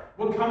Marilyn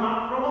would come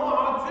out from a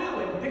log too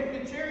and pick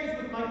the cherries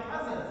with my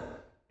cousins,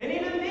 and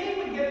even they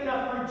would get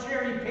enough for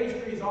cherry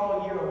pastries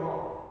all year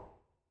long.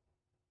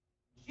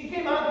 She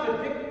came out to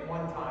pick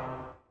one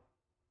time.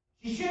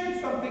 She shared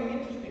something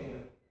interesting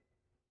with me.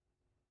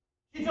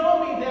 She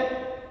told me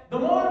that the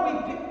more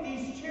we pick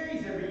these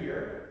cherries every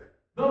year,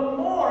 the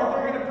more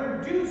they're going to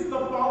produce the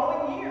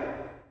following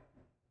year.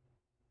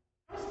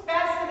 I was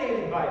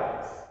fascinated by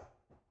this.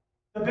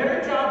 The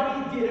better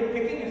job we did at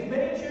picking as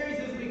many cherries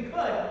as we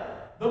could,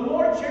 the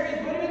more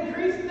cherries would have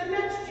increased the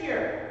next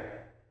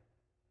year.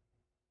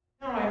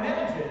 Now I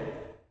imagine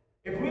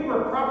if we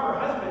were proper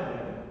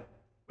husbandmen,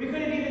 we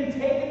could have even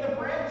taken the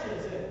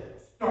branches and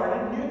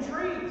started new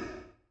trees.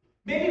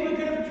 Maybe we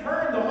could have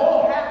turned the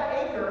whole half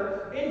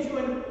acre into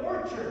an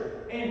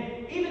orchard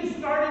and even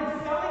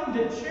started selling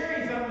the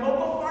cherries at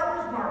local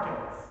farmers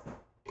markets.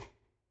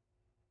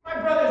 My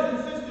brothers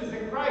and sisters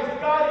in Christ,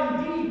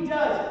 God indeed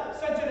does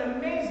such an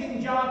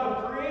amazing job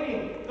of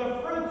creating the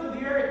fruits of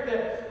the earth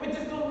that with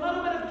just a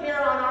little bit of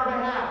care on our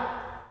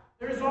behalf,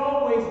 there's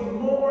always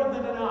more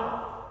than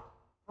enough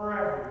for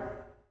everyone.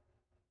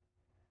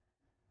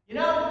 You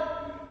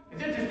know,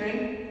 it's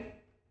interesting.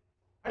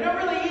 I don't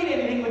really eat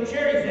anything with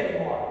cherries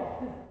anymore.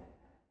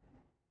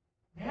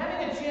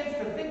 Having a chance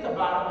to think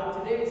about it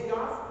with today's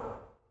gospel,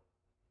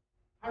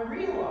 I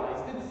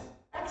realized it's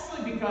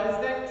actually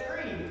because that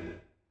tree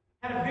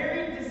had a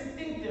very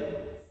distinctive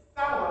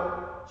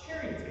sour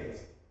cherry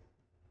taste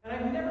that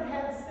I've never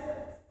had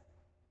since.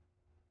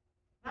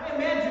 I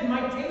imagine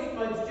my taste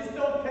buds just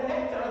don't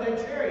connect to other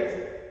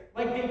cherries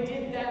like they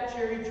did that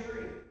cherry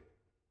tree.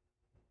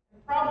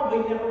 And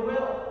probably never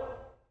will.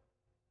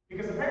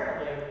 Because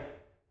apparently,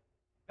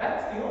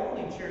 that's the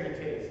only cherry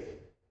taste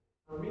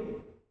for me.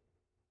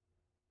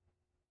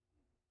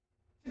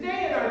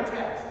 Today in our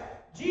text,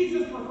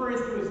 Jesus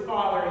refers to his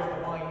Father as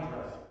the vine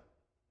dresser.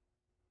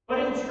 But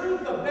in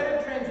truth, a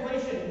better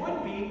translation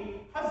would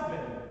be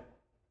husbandman.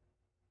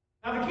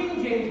 Now, the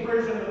King James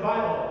Version of the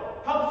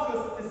Bible helps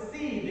us to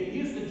see the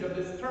usage of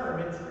this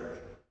term in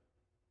Scripture.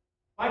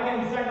 Like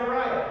in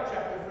Zechariah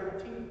chapter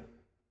 13.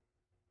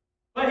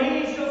 But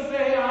he shall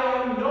say,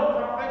 I am no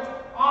prophet,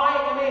 I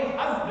am a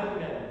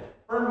husbandman,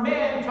 for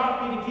man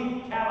taught me to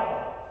keep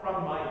cattle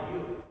from my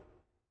youth.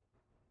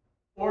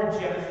 Or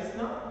Genesis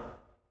 9.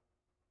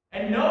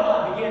 And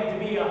Noah began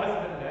to be a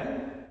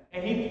husbandman,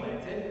 and he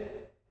planted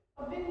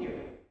a vineyard.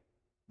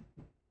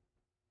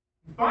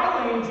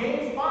 Finally, in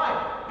James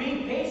 5,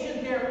 be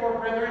patient therefore,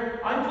 brethren,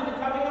 unto the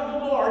coming of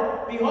the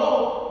Lord.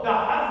 Behold, the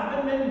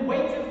husbandman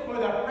waiteth for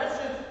the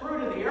precious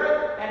fruit of the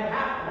earth, and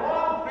hath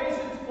long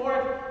patience for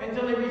it,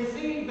 until he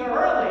receive the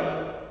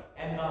early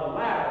and the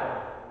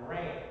latter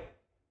rain.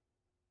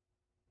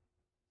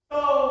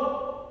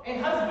 So, a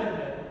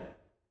husbandman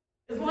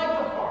is like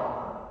a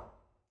farmer,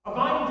 a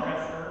vine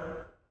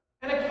dresser,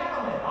 and a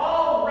cattleman,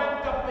 all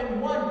wrapped up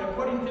in one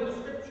according to the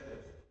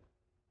Scriptures.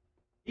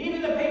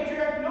 Even the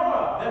patriarch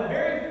Noah, the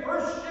very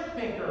first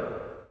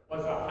shipmaker,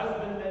 was a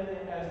husbandman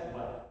as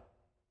well.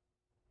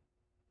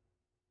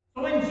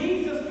 So when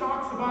Jesus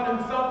talks about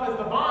himself as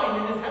the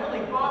vine and his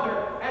heavenly Father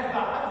as the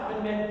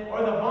husbandman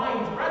or the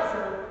vine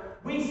dresser,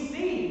 we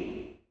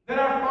see that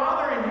our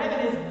Father in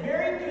heaven is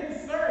very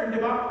concerned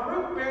about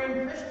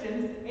fruit-bearing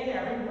Christians in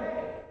every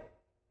way.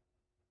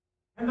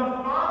 And the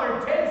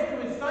Father tends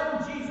to his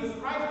Son, Jesus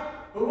Christ,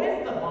 who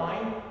is the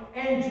vine,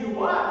 and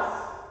to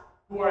us,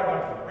 who are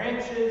the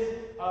branches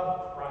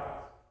of Christ.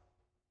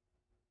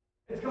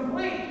 It's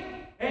complete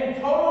and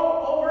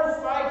total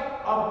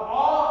oversight of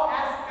all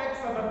aspects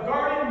of the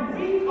garden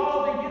we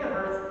call the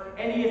universe,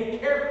 and he is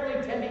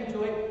carefully tending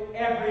to it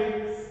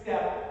every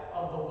step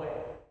of the way.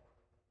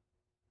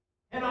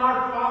 And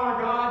our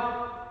Father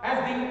God, as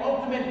the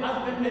ultimate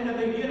husbandman of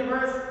the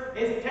universe,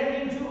 is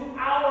tending to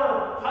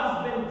our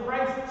husband,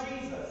 Christ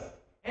Jesus,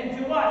 and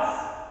to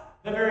us,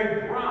 the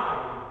very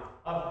bride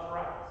of Christ.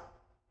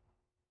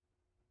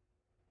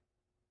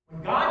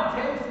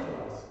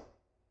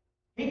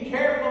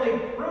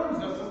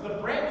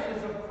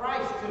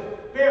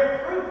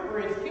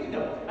 his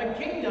kingdom. A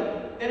kingdom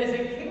that is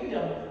a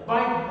kingdom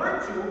by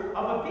virtue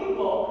of a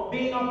people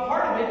being a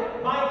part of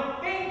it by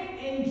faith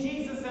in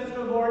Jesus as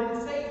their Lord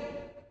and Savior.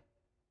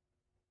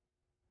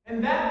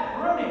 And that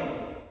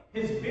pruning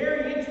is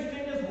very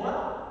interesting as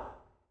well.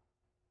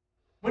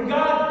 When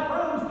God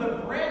prunes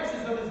the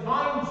branches of his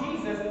vine,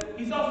 Jesus,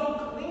 he's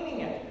also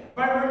cleaning it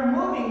by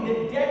removing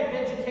the dead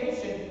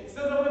vegetation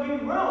so there will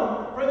be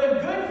room for the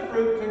good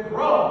fruit to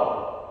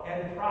grow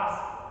and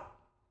prosper.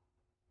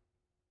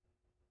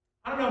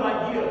 I don't know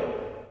about you,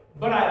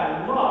 but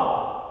I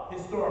love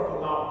historical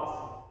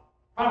novels.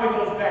 Probably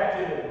goes back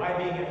to my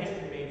being a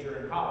history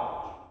major in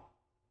college.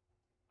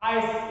 I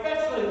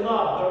especially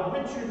love the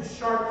Richard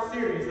Sharp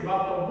series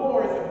about the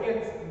wars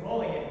against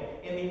Napoleon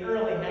in the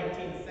early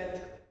 19th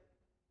century.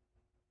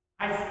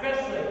 I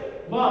especially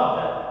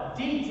love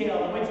the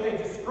detail in which they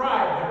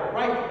describe their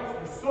rifles,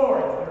 their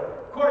swords,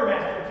 their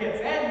quartermaster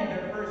kits, and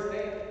their first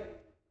aid.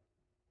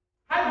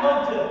 I'd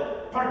love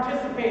to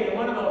participate in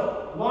one of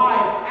those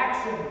live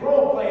action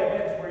role play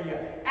events where you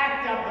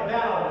act out the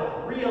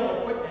battle with real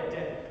equipment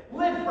and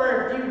live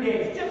for a few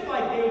days just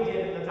like they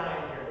did in the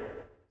time period.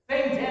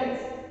 Same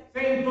tents,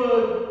 same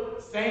food,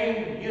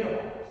 same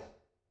uniforms.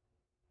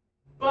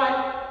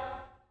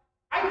 But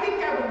I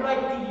think I would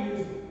like to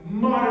use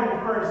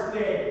modern first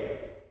aid.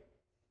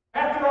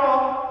 After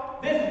all,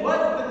 this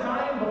was the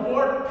time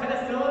before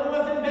penicillin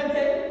was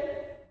invented.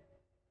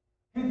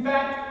 In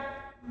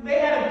fact, they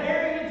had a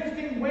very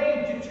interesting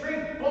way to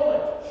treat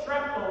bullet,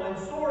 shrapnel, and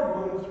sword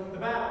wounds from the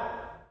battle.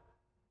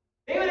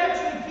 They would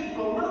actually keep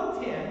a little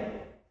tin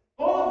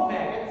full of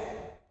maggots,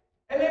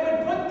 and they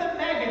would put the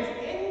maggots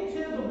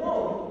into the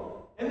wound,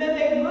 and then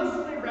they'd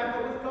loosely wrap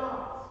it with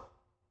gauze.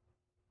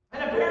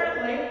 And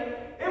apparently,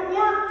 it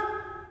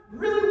worked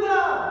really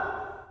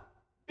well,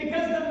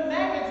 because the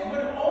maggots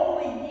would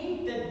only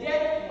eat the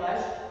dead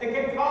flesh that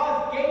could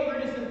cause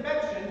gangrenous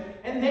infection,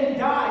 and then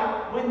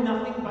die when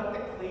nothing but the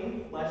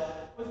clean flesh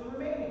was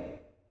remaining.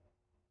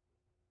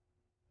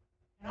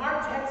 In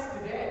our text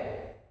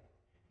today,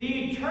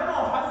 the eternal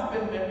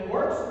husbandman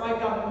works like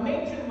a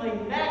matronly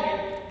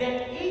maggot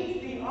that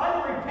eats the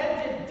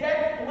unrepentant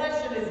dead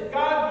flesh in his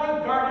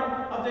godly garden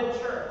of the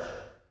church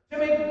to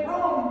make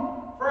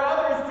room for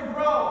others to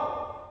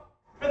grow,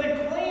 for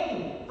the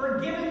clean,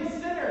 forgiven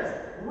sinners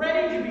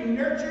ready to be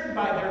nurtured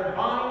by their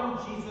vine,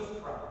 Jesus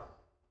Christ.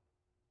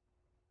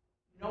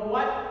 You know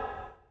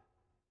what?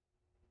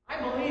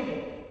 I believe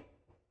it.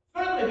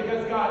 Certainly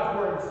because God's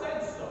Word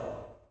says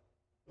so.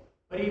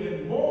 But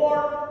even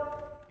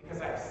more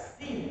because I've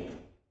seen it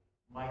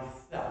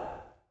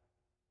myself.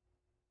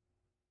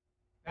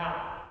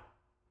 Now,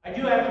 I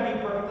do have to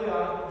be perfectly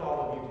honest with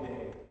all of you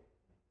today.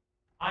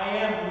 I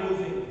am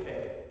losing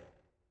faith.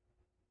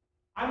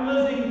 I'm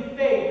losing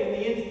faith in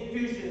the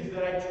institutions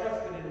that I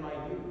trusted in my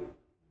youth.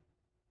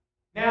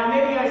 Now,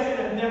 maybe I should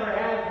have never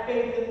had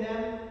faith in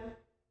them.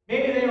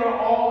 Maybe they were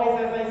always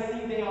as I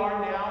see they are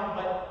now,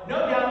 but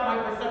no doubt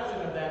my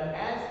perception of them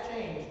has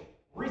changed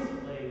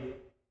recently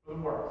for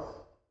the worse.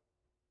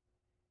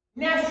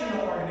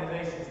 National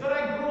organizations that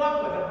I grew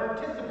up with and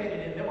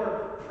participated in, that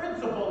were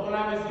principled when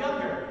I was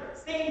younger,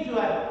 seem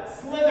to have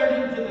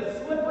slithered into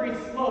the slippery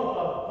slope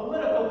of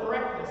political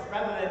correctness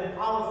rather than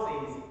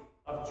policies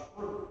of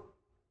truth.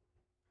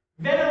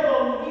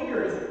 Venerable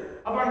leaders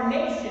of our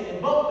nation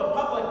in both the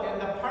public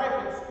and the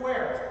private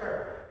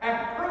square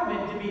have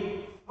proven to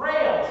be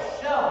frail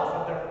shells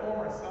of their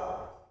former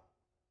selves.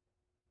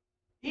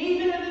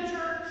 Even in the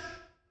church,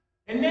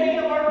 and many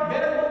of our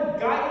venerable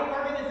guiding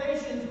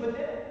organizations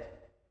within it,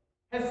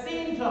 has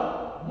seemed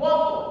to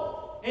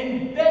waffle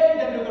and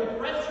bend under the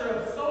pressure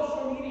of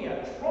social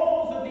media,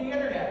 trolls of the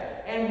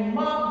internet, and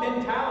mob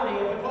mentality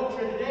of the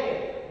culture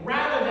today,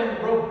 rather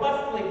than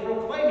robustly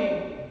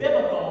proclaiming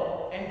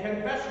biblical and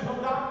confessional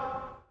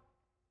doctrine.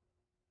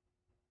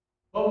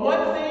 But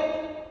one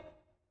thing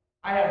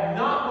I have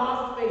not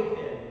lost faith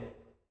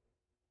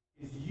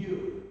in is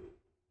you.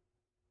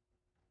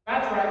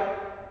 That's right.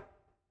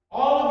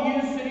 All of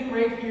you sitting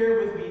right here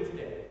with me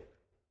today.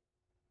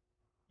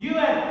 You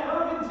have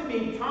proven to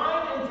me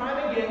time and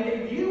time again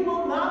that you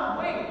will not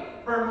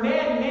wait for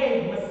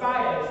man-made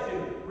messiahs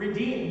to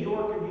redeem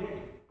your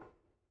community.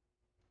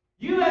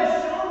 You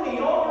have shown me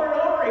over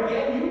and over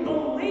again you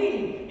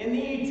believe in the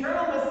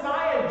eternal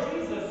Messiah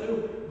Jesus,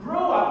 who grew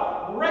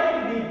up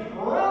ready to be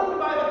pruned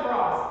by the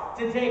cross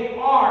to take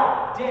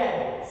our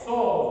dead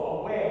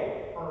souls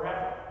away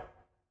forever.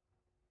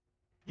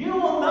 You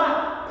will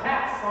not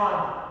pass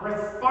on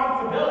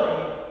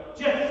responsibility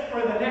just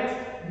for the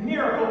next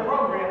miracle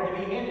program to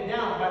be handed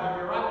down by the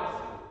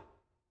bureaucracy.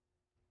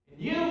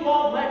 You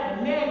won't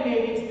let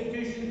man-made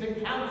institutions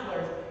and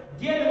counselors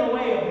get in the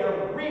way of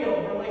your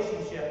real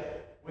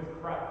relationship with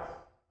Christ.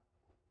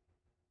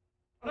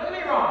 But don't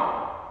get me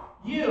wrong,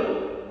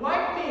 you,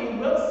 like me,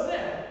 will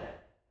sin,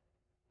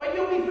 but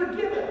you'll be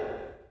forgiven,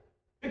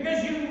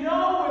 because you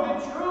know where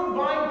the true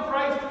vine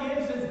Christ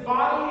gives his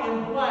body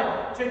and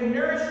blood to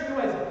nourish you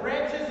as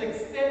branches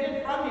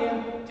extended from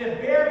him to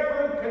bear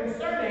fruit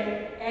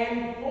concerning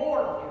and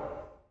for him.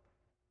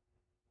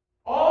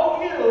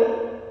 All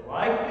you,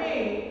 like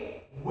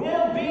me, will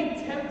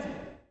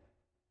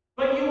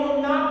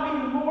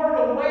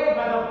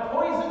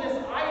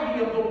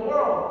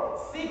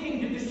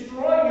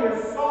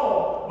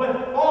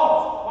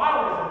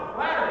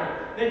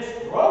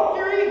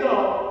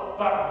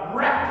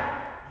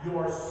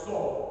your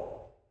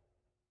soul.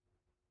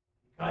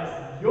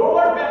 Because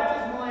your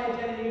baptismal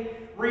identity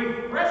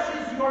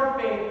refreshes your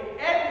faith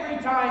every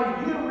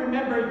time you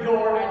remember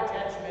your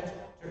attachment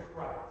to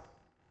Christ.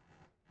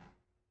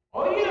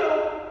 Oh,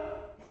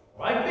 you,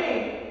 like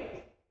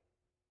me,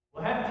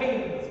 will have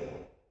pain in this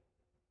world.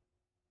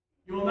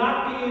 You will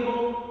not be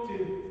able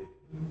to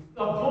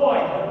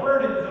avoid the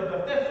burdens of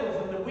the thistles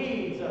and the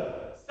weeds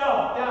of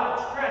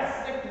self-doubt,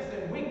 stress, sickness,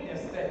 and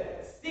weakness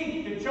that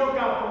seek to choke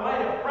out the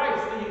light of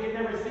Christ so you can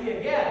never see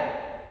again.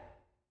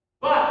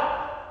 But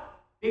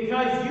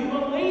because you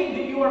believe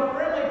that you are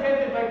firmly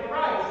planted by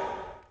Christ,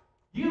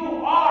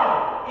 you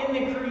are in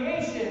the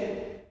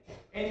creation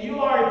and you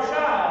are a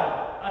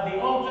child of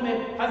the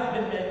ultimate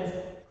husbandman's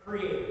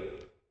creator.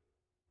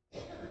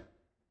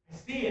 I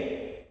see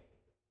it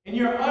in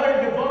your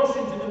utter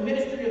devotion to the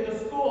ministry of the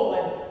school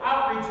and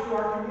outreach to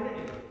our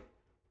community.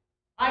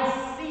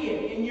 I see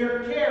it in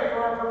your care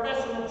for our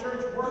professional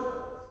church workers.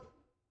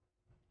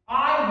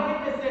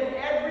 I witness it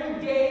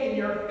every day in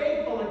your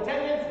faithful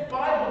attendance,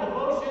 Bible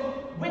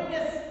devotion,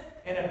 witness,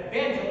 and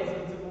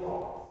evangelism to the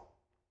lost.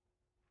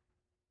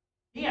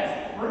 He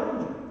has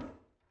pruned you.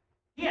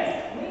 He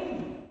has cleaned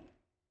you.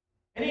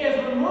 And He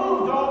has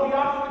removed all the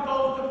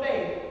obstacles to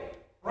faith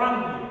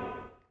from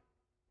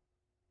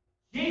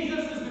you.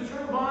 Jesus is the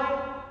true vine.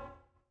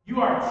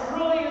 You are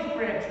truly His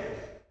branches.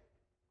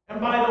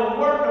 And by the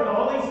work of the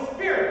Holy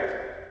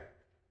Spirit,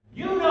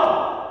 you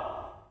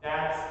know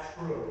that's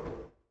true.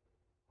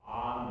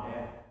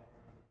 Amen.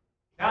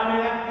 Now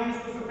may that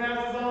peace that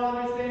surpasses all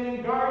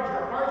understanding guard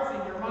your hearts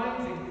and your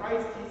minds in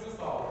Christ Jesus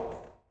always.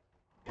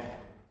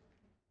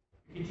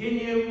 We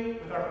continue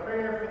with our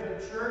prayer for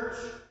the church.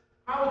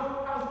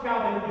 How's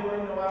Calvin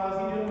doing, Noel? Is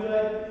he doing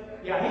good?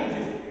 Yeah, he's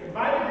just,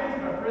 by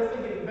degrees, but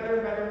progressively getting better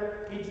and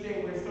better each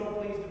day. We're so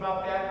pleased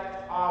about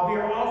that. We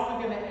are also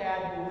going to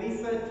add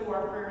Lisa to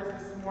our prayers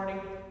this morning.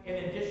 In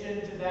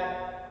addition to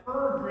that,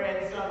 her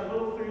grandson, a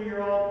little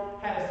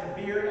 3-year-old, had a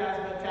severe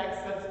asthma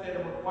attack such that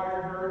it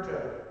required her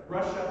to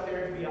rush up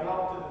there to be a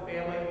help to the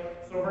family.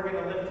 So we're going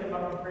to lift him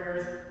up in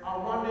prayers.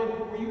 Wanda,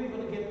 were you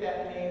able to get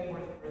that name?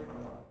 Where's my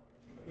mom?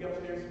 Are you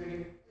upstairs,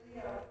 sweetie?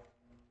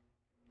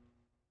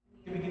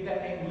 Did we get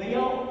that name?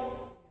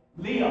 Leo?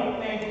 Leo,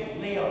 thank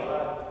you. Leo.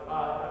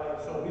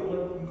 So we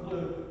will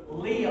include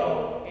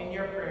Leo in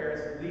your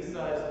prayers.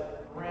 Lisa's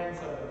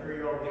grandson, the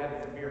 3-year-old,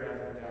 had severe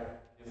asthma attack.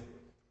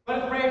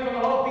 Let's pray for the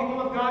whole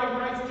people of God in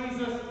Christ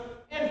Jesus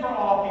and for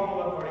all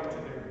people according to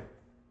their needs.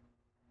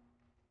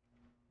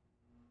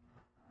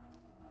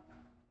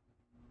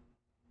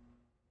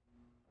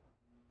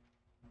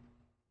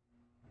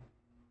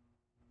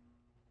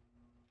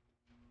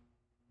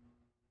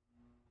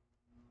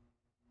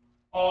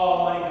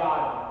 Almighty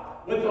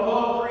God, with the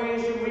whole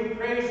creation we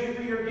praise you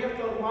for your gift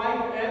of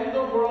life and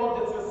the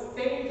world that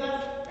sustains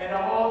us and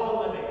all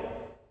the living.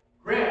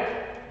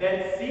 Grant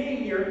that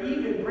seeing your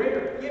even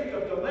greater gift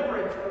of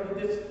deliverance from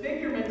the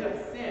disfigurement of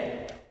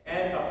sin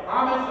and the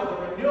promise of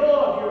the renewal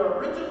of your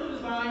original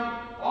design,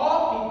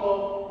 all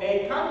people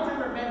may come to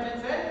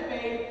repentance and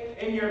faith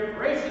in your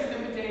gracious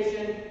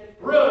invitation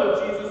through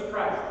Jesus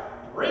Christ,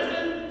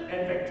 risen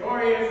and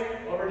victorious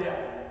over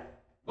death.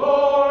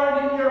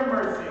 Lord, in your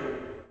mercy,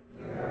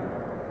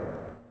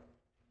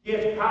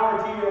 give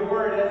power to your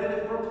word as it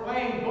is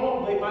proclaimed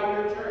boldly by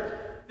your church,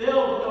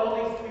 filled with the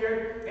Holy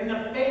Spirit and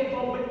the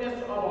faithful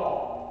witness of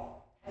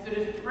all, as it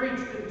is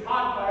preached and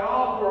taught by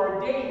all who are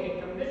ordained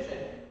and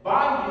commissioned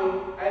by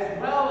you, as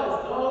well as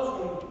those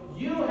whom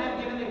you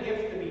have given the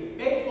gifts to be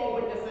faithful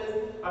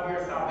witnesses of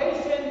your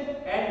salvation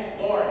and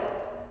glory.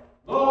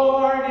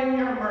 Lord, in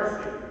your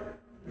mercy,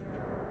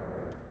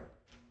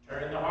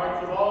 turn the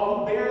hearts of all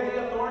who bear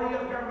the authority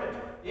of government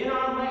in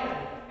our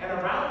land and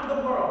around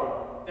the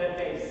world, that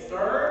they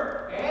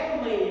serve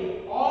and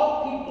lead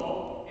all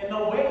people in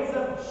the ways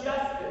of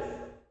justice,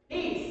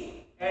 peace,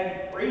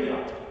 and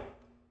freedom.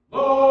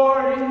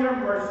 Lord, in your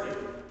mercy,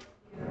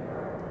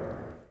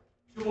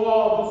 to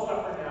all who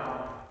suffer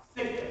now,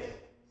 sickness,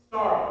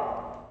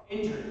 sorrow,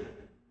 injury,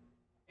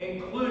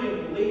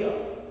 including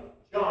Leo,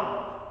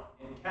 John,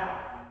 and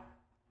Cal,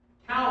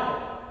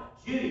 Calvin,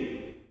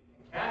 Judy,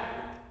 and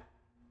Kathy,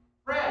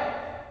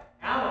 Fred,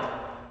 Alan,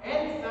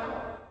 and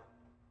Sally,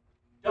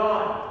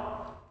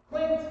 Don,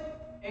 Clint,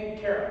 and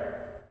Karen,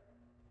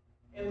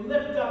 and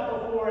lift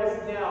up before us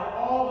now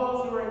all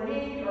those who are in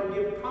need or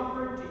give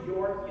comfort to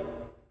your healing.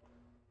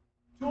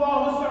 To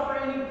all who suffer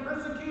any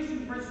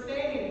persecution for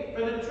standing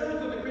for the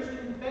truth of the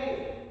Christian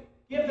faith,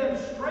 give them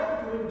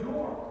strength to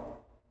endure.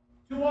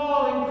 To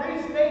all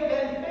increase faith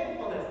and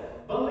faithfulness,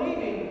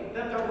 believing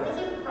that the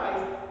risen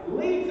Christ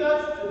leads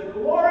us to the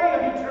glory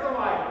of eternal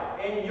life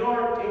in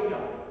your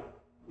kingdom.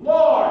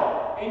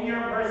 Lord, in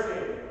your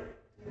mercy.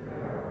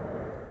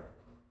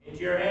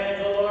 Into your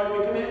hands, O Lord,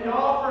 we commend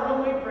all for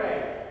whom we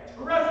pray,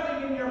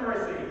 trusting in your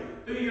mercy,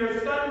 through your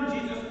Son,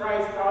 Jesus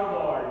Christ, our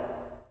Lord.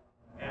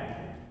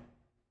 Amen.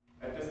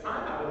 At this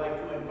time, I would like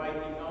to invite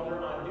the elder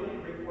on duty to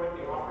report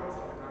the offerings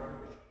of the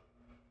congregation.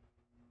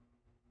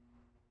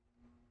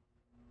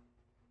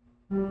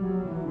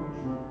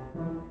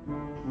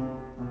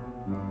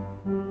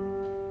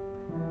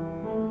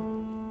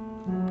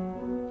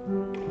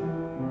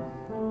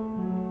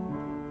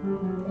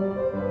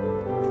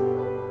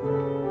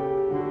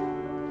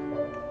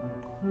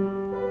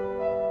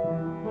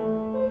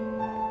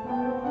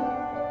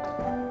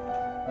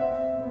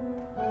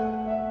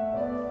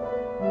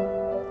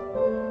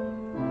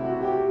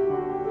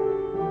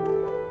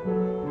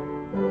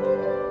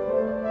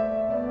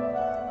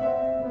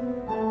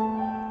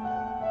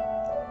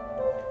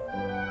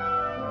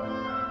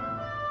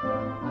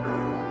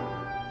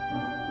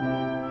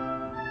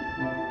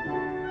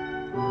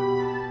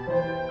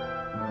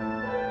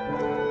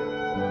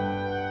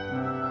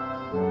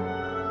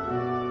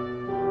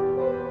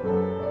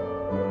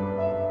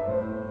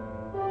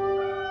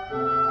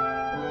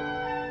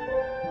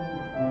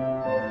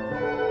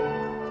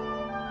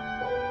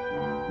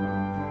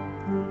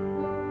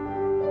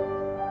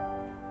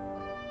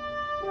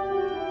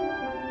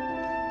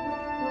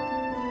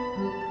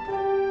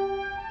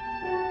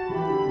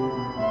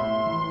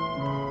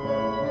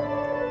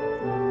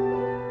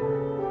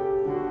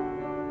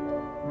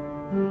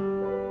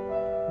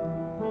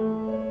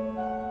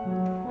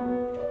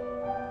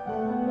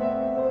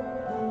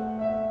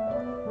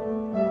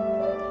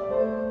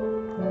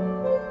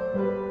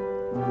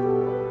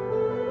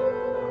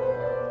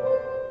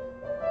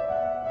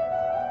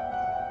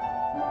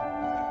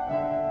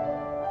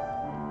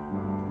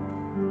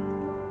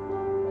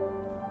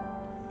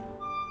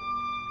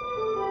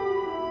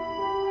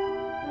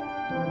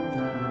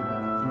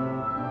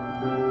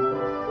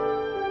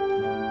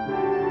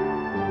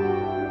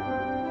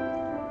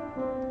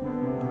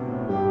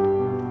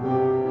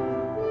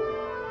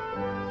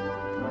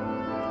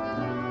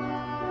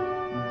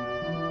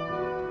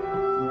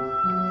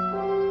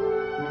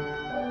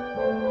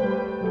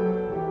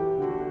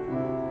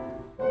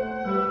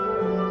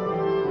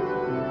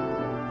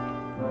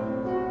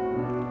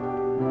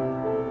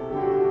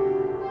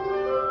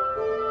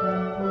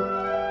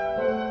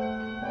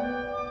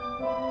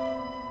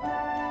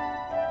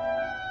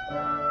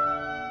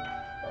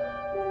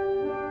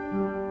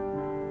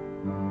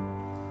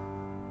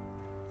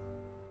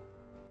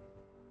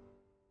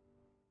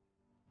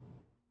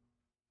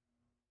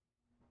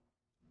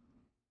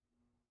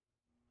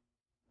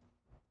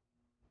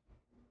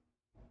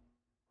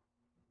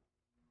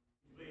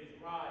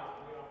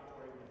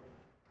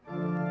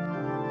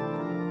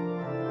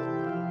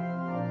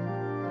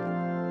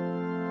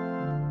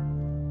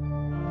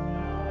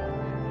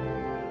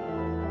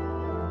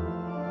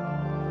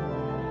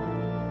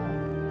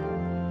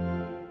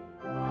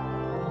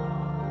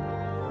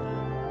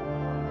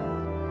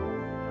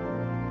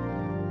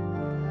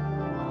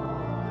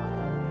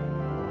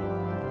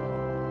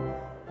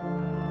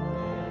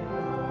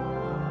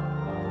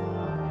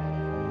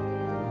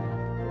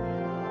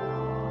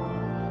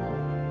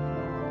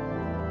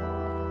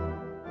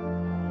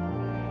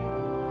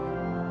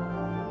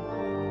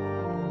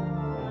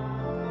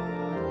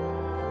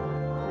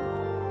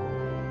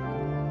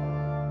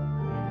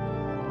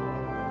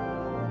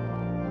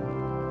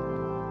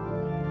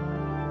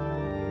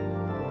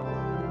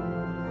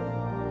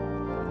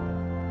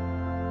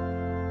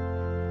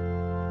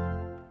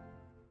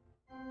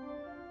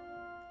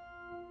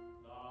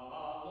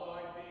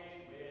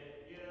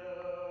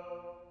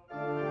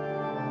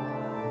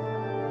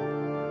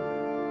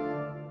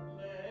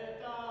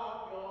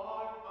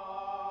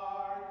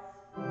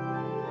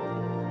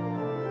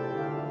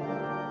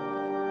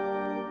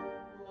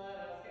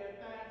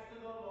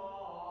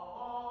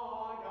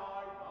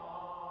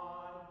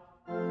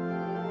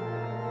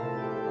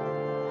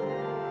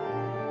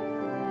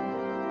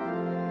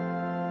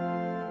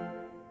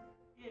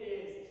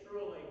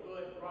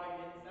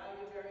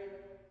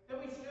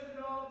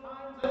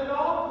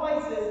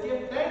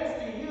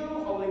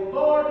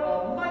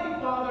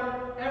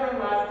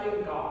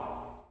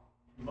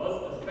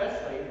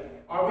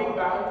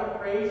 bound to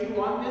praise you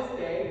on this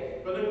day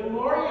for the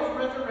glorious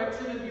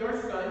resurrection of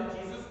your Son,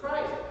 Jesus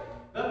Christ,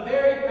 the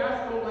very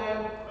Paschal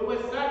Lamb who was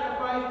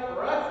sacrificed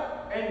for us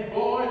and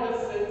bore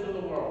the sins of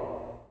the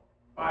world.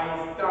 By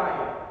his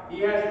dying,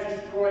 he has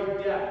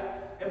destroyed death,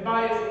 and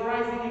by his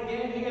rising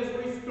again, he has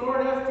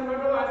restored us to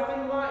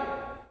everlasting life.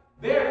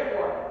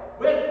 Therefore,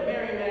 with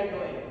Mary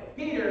Magdalene,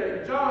 Peter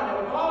and John,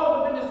 and with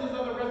all the witnesses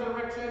of the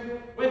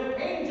resurrection, with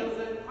angels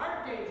and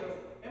archangels,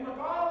 and with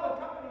all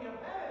the company of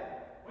heaven,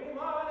 we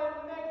laud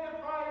and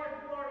magnify your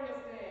glorious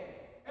name,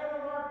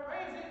 evermore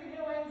praising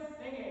you and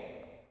singing.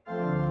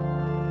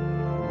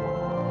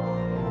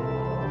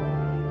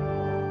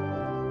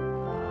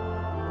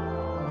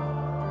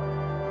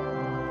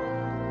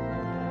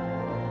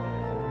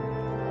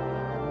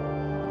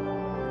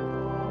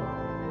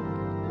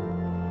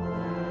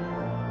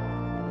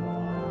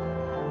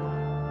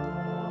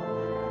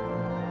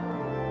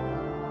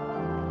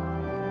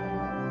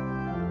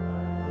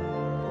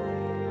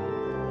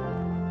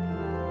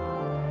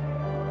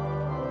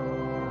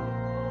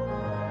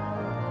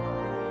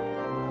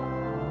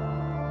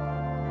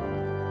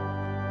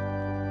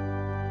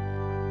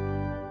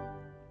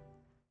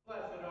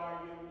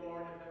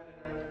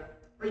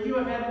 For you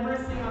have had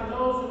mercy on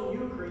those whom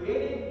you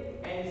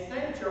created, and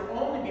sent your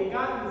only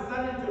begotten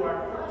Son into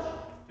our flesh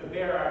to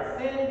bear our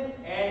sin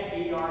and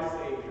be our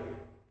Savior.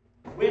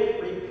 With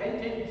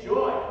repentant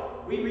joy,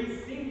 we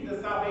receive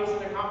the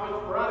salvation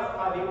accomplished for us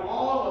by the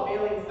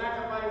all-availing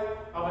sacrifice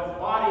of his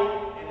body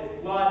and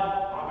his blood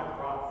on the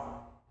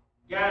cross.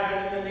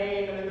 Gathered in the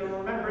name and in the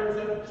remembrance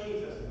of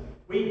Jesus,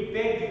 we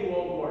beg you,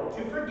 O Lord,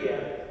 to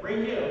forgive,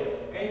 renew,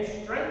 and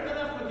strengthen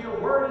us with your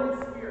word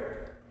and spirit.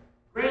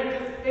 Grant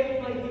us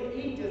faithfully to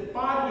eat his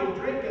body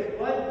and drink his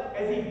blood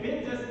as he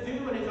bids us do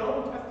in his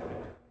own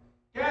testament.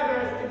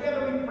 Gather us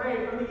together, we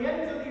pray, from the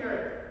ends of the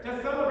earth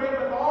to celebrate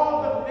with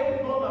all the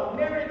faithful the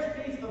marriage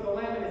feast of the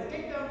Lamb in his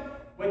kingdom,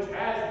 which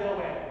has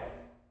no end.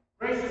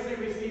 Graciously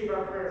receive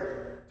our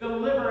prayers.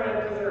 Deliver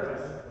and preserve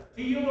us.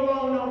 To you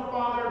alone, O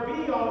Father,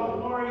 be all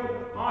glory,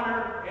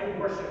 honor,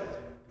 and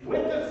worship,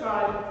 with the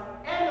Son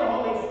and the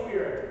Holy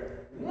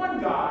Spirit,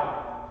 one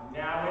God,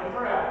 now and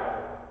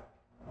forever.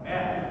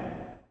 Amen.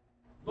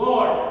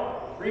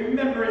 Lord,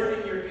 remember us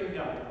in your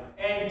kingdom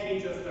and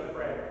teach us to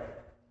pray.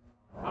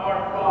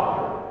 Our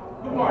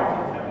Father, who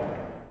art in heaven,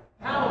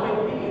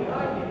 hallowed be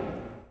thy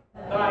name.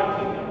 Thy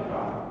kingdom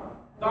come,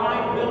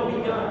 thy will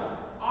be done,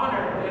 on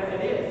earth as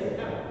it is in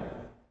heaven.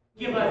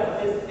 Give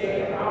us this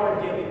day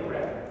our daily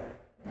bread.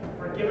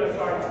 Forgive us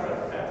our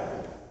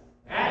trespasses,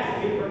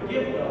 as we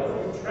forgive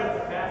those who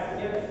trespass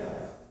against us.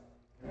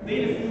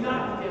 Lead us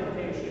not into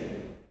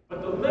temptation,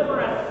 but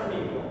deliver us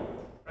from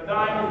evil. For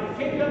thine is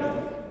the kingdom,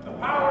 the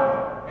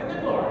power, and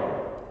the glory,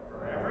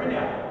 forever and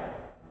ever.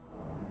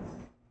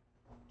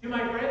 To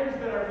my friends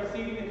that are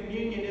receiving the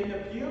communion in the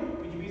pew,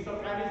 would you be so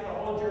kind as to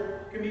hold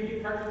your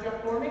communion cartridge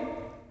up for me?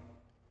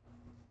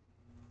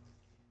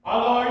 Our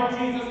Lord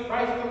Jesus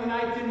Christ, on the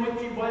night in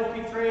which he was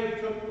betrayed,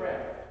 took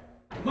bread.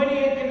 And when he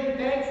had given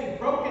thanks, he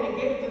broke it and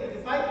gave it to the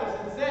disciples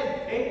and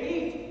said, "Take,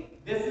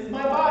 eat. This is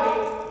my body,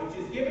 which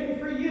is given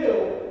for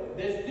you.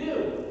 This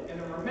do in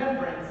the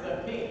remembrance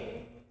of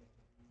me."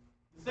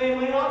 The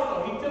same way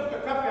also, he took the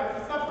cup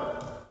after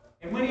supper.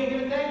 And when he had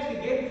given thanks, he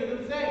gave it to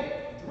them, saying,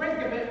 "Drink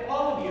of it,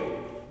 all of you.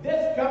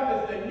 This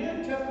cup is the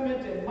New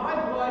Testament in my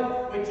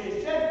blood, which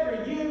is shed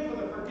for you for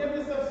the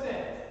forgiveness of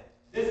sins.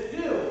 This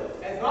do,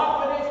 as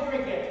often as you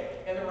drink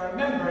it, in the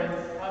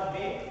remembrance of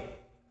me."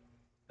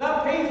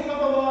 The peace of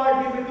the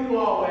Lord be with you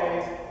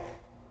always.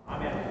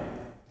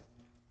 Amen.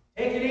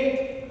 Take and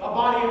eat the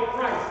body of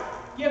Christ,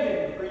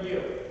 given for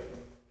you.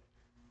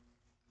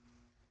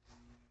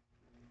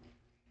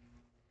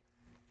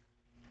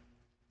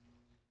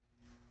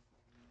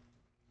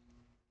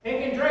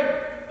 Take and drink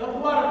the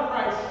blood of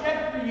Christ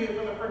shed for you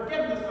for the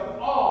forgiveness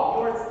of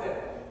all your sins.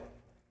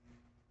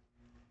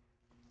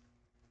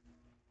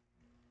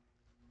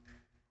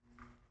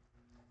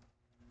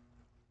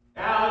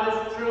 Now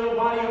this true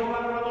body and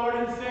blood of our Lord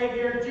and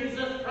Savior,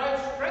 Jesus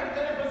Christ,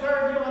 strengthen and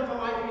preserve you unto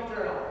life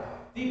eternal.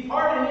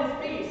 Depart in his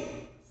peace.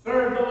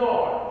 Serve the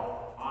Lord.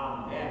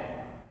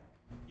 Amen.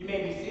 You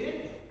may be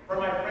seated. For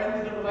my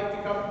friends that would like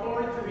to come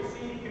forward to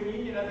receive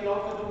communion at the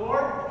altar of the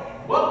Lord,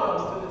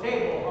 welcome to the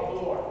table of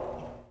the Lord.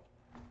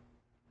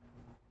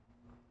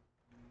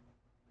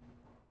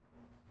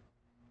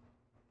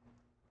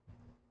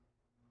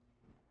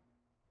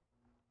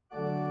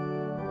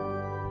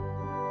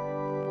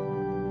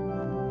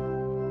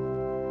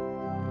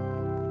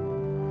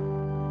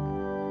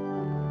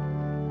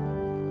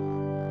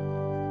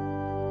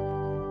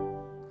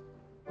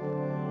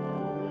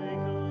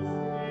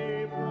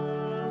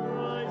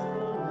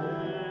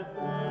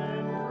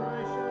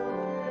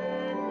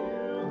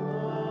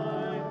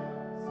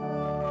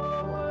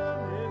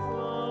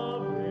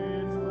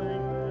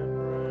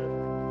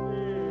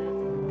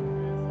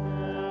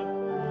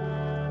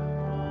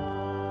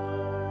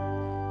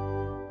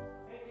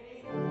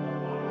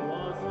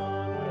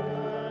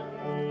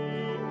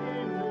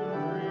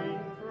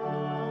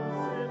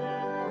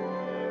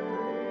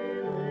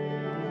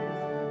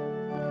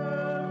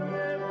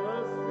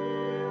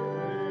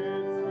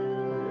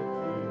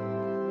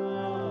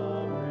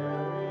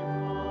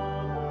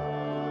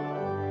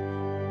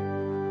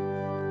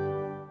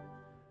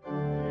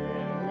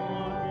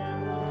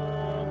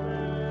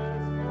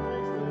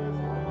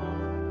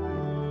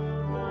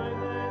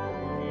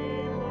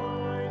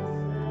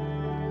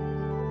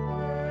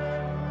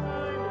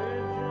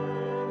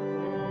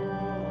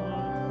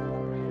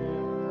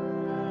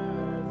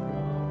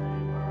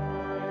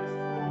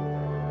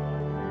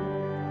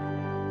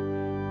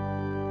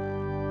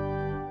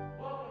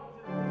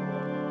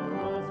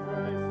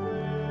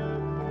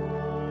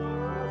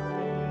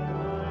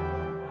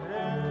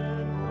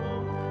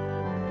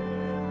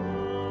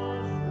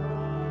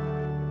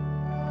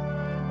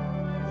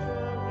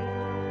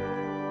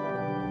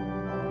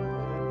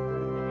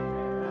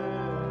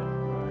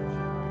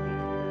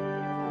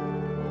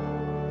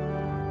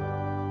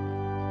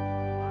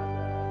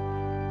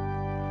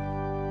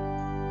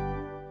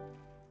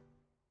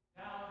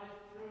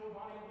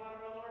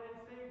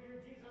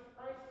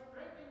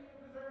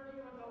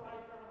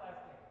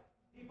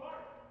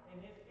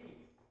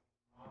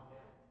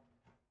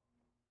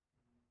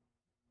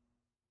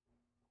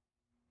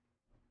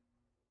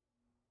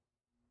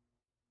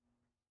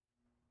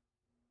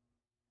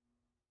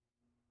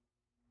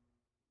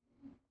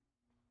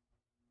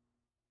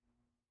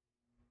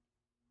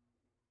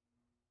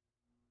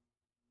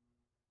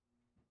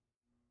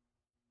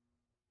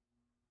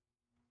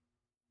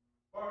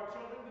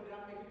 children that did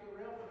not make it to the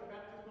rail for the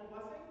baptismal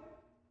blessing.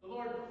 The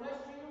Lord bless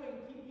you and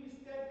keep you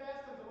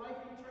steadfast unto life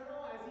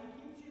eternal as he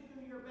keeps you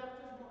through your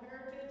baptismal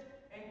heritage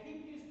and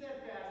keep you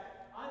steadfast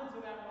unto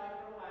that life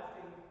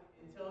everlasting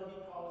until he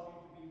calls you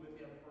to be with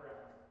him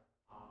forever.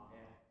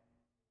 Amen.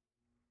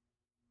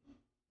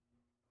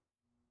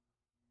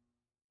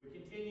 We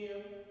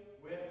continue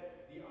with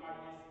the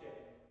Agnus Dei.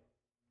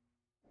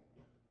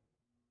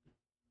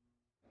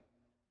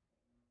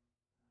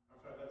 I'm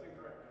sorry, that's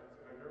incorrect.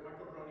 I heard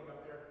Michael groaning up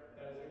there.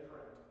 That is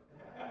incorrect.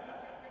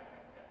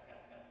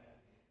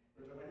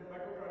 Which I hear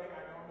Michael groaning,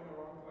 I know I'm in the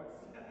wrong place.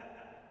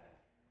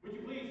 Would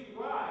you please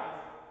rise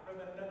for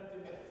the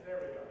Nuntimus? There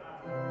we go.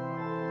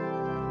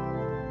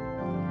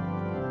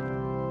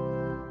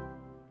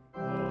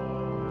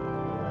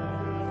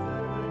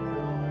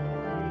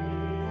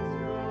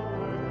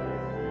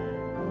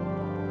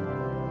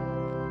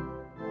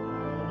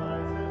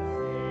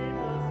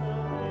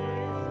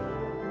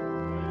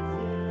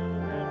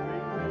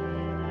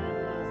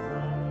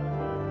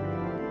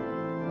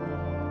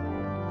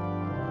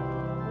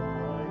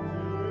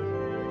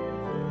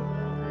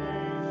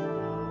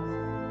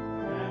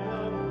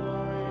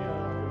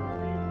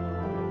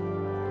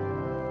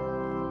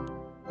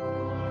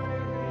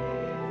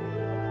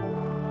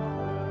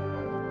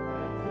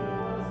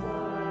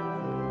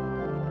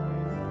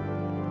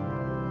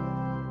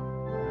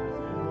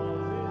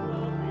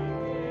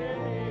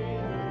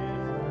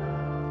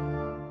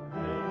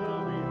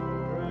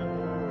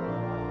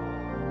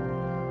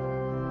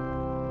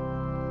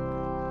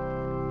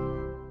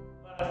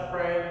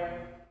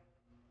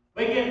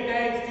 We give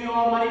thanks to you,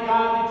 Almighty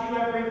God, that you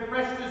have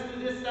refreshed us to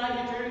this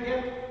salutary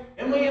gift,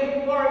 and we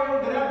implore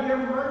you that of your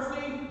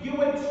mercy you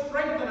would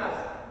strengthen us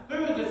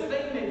through the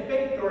same in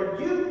faith toward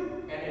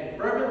you and in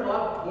fervent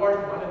love toward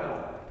one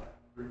another.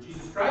 Through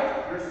Jesus Christ,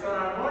 your Son,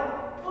 our Lord,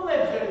 who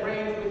lives and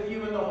reigns with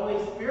you in the Holy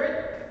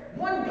Spirit,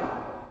 one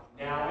God,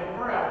 now and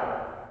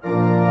forever.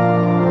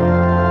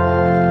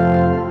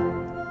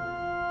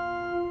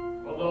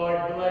 The Lord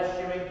bless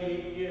you and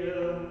keep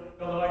you.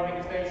 The Lord make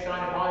his face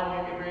shine upon you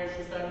and be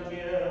gracious unto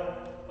you.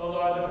 The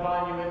Lord look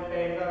upon you with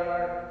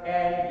favor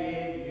and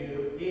give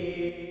you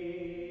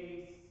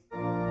peace.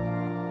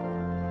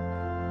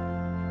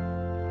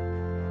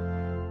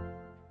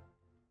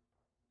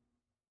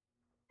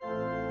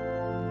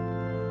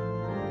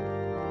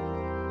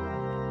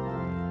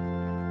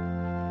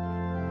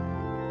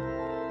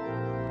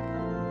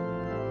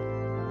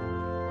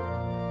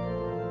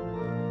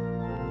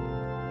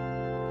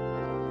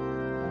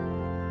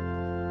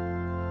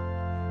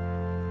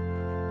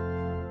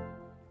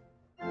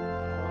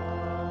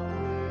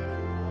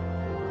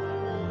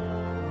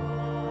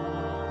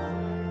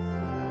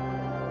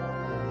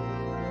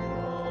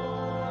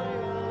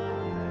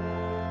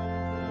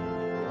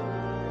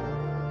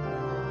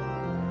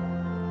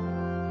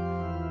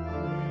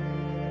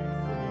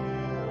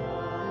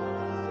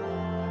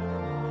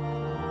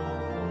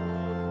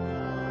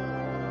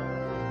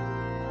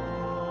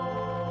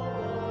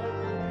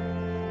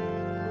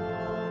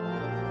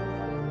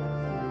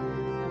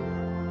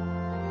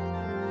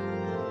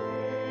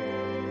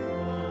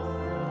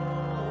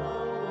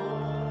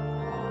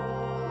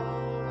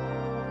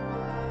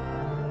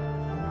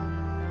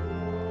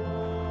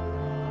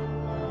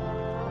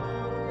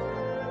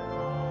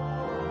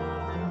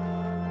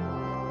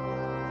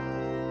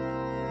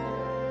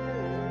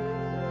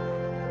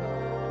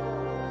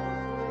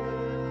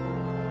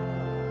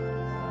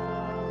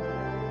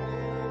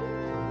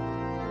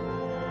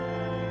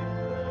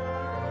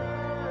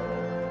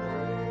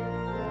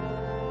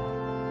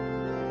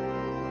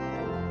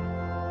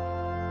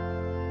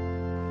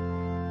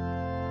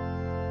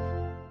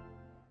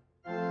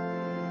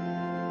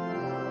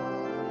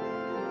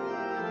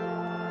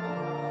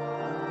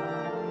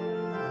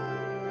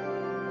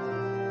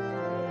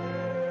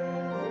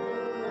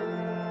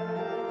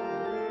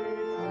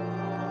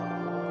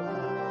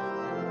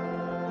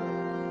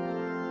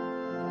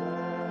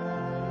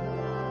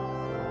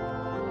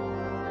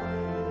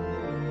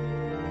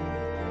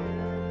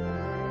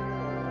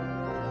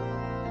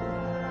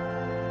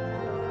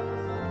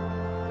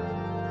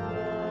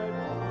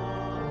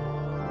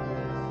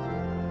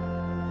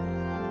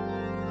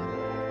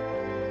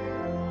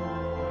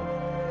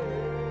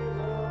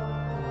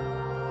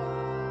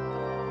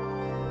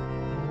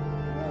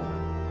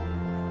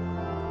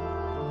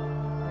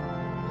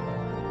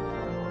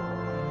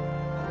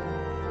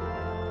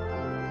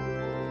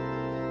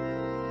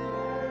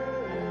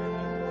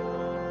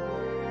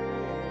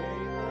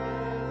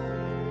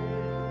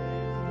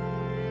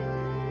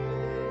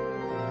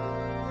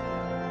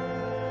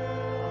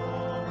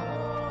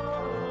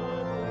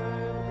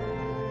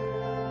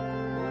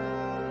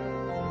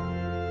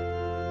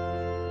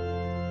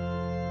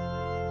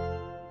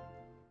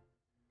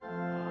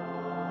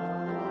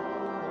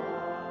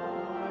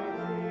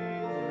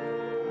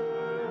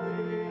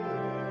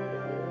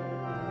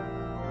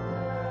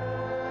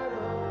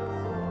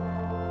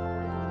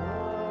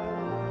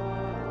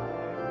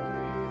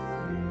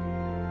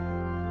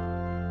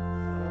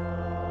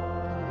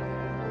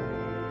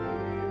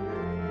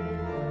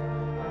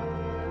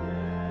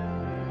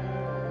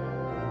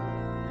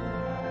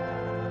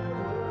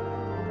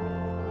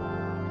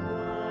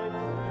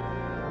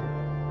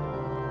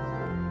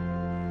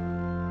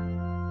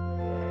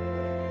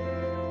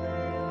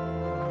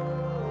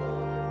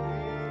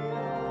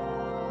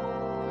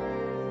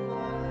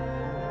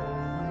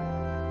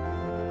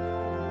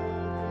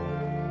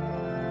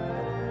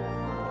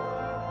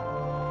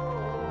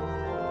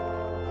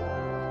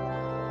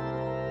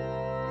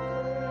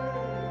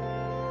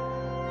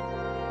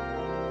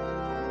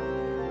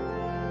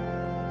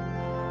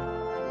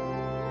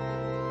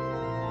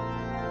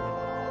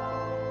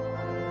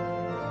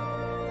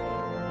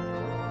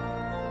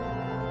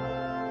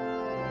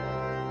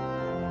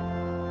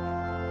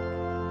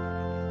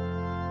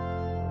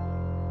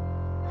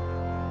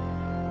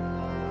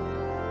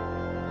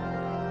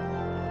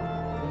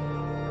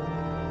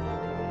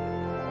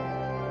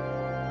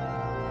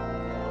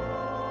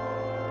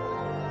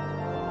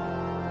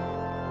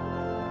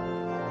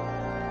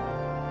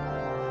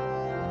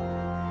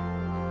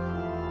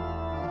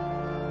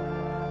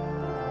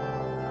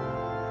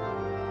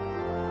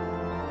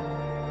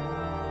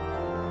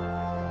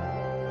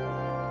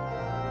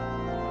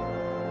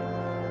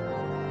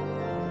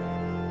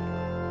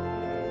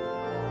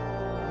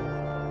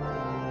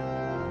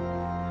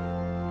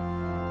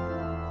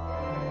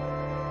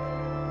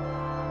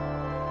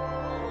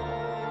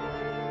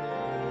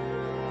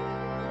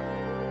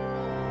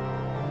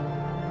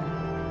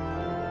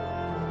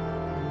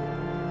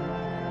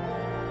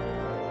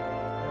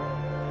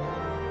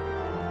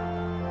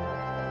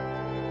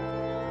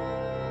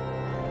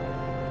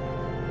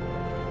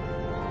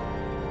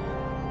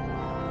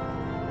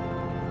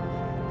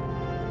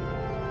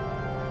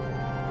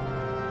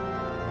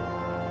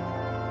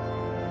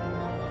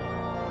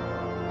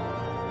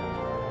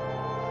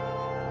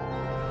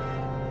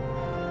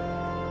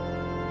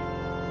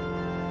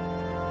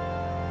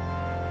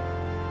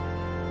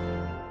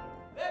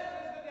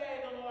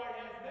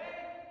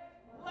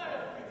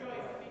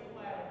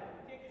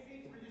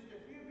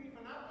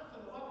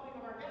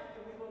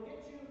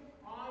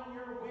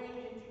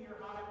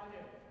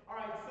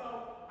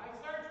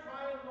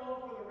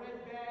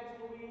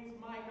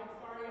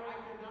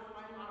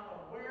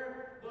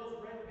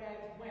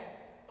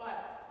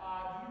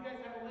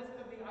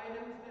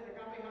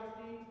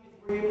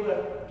 Were you able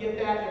to get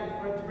that and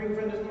to bring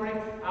for this morning?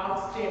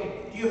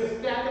 Outstanding. Do you have a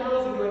stack of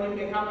those, or do I need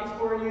to make copies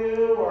for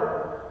you,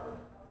 or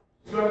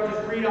do I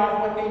just read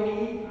off what they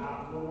need?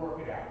 We'll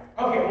work it out.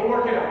 Okay, we'll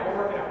work it out. We'll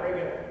work it out. Very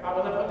good. Will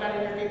I put that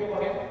in your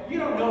capable hands? You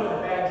don't know where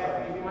the bags are,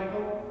 do you,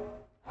 Michael?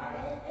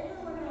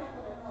 Everyone has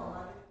one at home.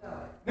 I just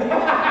don't.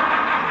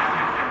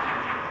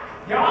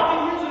 Y'all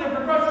been using it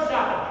for grocery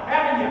shopping,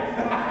 haven't you?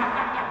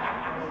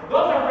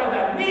 Those are for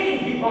the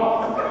needy people.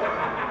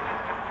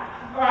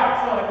 All right,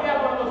 so if you have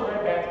one of those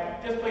red bags,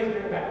 just please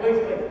bring it back. Please,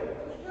 please.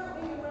 You don't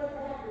need to run it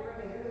back. You're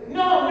bringing it.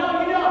 No,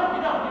 you don't.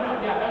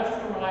 Yeah, that's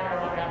just a reminder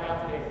of what happened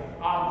out today.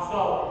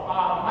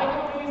 Mike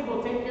and Louise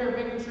will take care of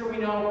making sure we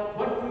know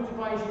what food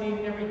supplies you need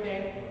and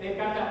everything. They've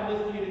got that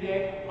list for you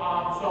today.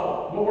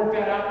 So we'll work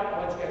that out.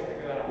 I'll let you guys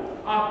figure that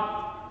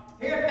out.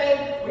 Here at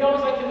Faith, we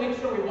always like to make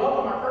sure we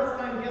welcome our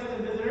first-time guests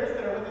and visitors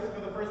that are with us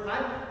for the first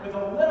time with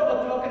a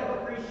little token of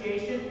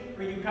appreciation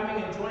for you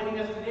coming and joining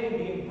us today and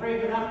being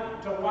brave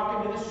enough to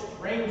walk into this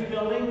strange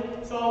building.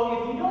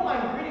 So if you don't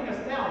mind greeting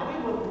us now, we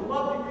would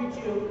love to greet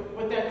you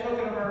with that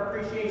token of our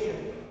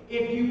appreciation.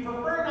 If you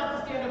prefer not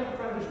to stand up in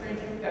front of a strange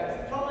group,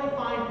 that's totally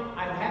fine.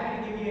 I'm happy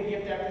to give you a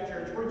gift after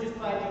church. We're just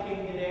glad you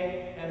came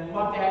today and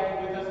love to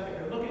have you with us. And if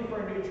you're looking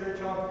for a new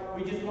church home,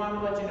 we just wanted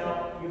to let you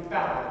know you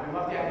found it. We'd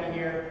love to have you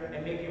here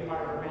and make you a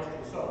part of our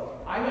ministry. So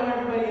I know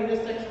everybody in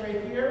this section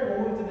right here.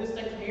 We'll move to this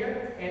section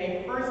here.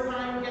 Any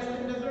first-time guest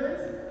and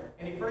visitors?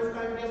 Any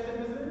first-time guest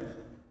and visitors?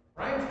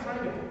 Ryan's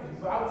trying to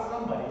out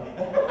somebody.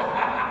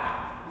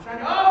 He's trying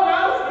to,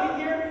 Ryan's stayed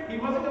here. He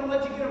wasn't going to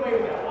let you get away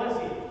with that, was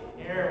he?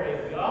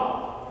 Here we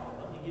go.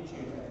 Get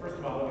you. First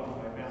of all, let me put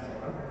my mask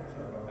on.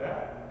 Sorry about that.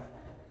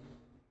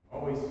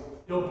 Always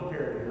ill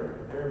prepared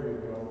here. There we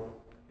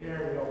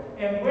go.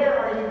 And where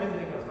are you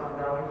visiting us from,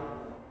 darling?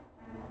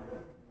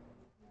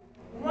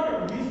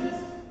 What? Eustis?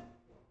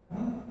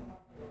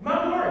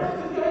 Mount Glory.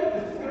 This is good.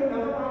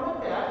 Nothing wrong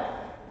with that.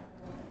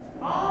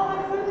 Oh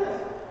my goodness.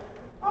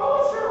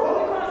 Oh sure.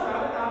 Holy Cross.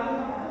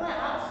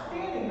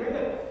 Outstanding. Very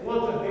good.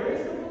 Well, it's a very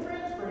simple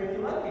transfer if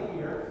you like to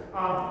hear.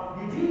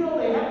 You do know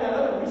they have that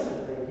other recent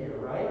right here,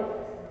 right?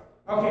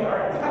 Okay, all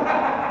right.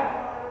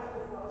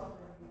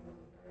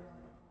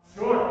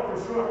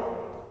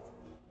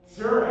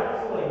 Sure,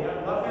 absolutely.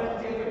 I'd love to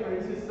have Jacob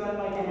brings his son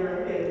like here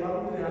every day.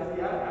 Love him to death.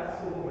 Yeah,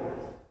 absolutely.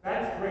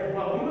 That's great.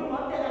 Well, we would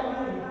love to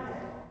have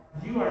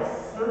you. You are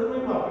certainly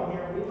welcome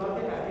here. We'd love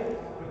to have you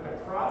with the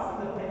cross and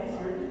the pennies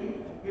here to keep.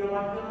 If you don't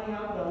mind filling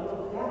out the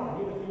little form, I'll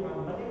give it to you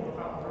on Monday. We'll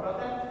talk more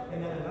about that.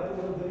 And then another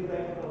little goodie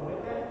bag to go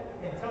with that.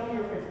 And tell me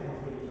your first name,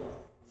 please.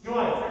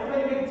 Joyce.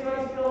 Everybody make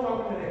Joyce feel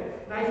welcome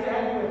today. Nice to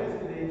have you with us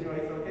today,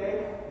 Joyce, okay?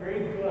 Very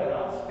good.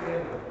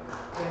 Outstanding.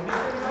 And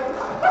everybody?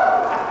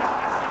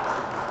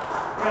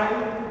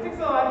 Yeah, it takes a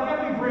lot. You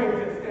gotta be brave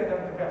to stand up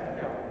to Pastor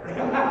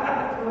Calvin.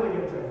 That's really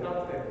good, Joyce.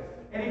 Outstanding.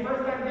 Any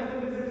first-time guest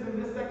and visitors in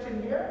this section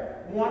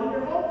here?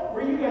 Wonderful.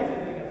 Where are you guys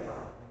visiting us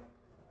from?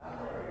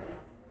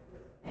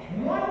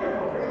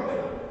 Wonderful. Very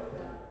good.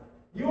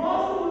 You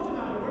also moved to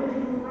Mountain. Where did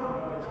you move from?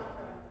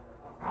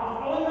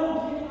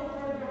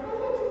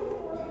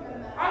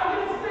 I was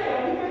going to say,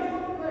 are you guys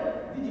looking good?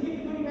 Did you get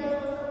the goodie bags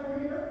last time you were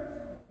here?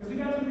 Because we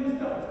got some new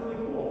stuff. It's really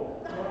cool.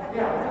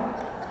 Yeah.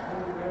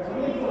 It's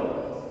really cool.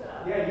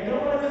 Yeah, you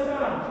don't want to miss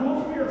out on cool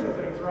spiritual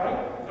things, right?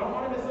 Don't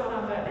want to miss out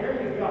on that. There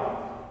you go.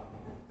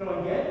 So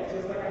again,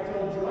 just like I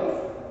told Joyce,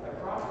 the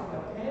cross and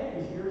the pen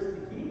is yours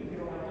to keep if you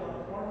don't want to fill out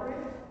the form for it.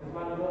 There's a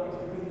lot of welcome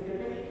to the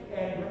ticket.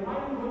 And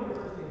remind me what your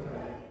first names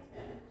are.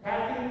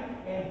 Kathy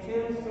and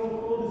Tim, so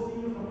cool to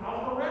see you from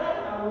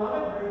Alpharetta. I love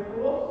it. Very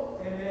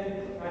cool. And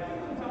then I think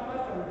we talked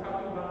last time, we were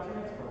talking about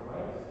transfer,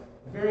 right?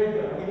 Very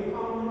good. I'll give you a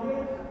call Monday,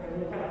 and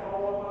we'll kind of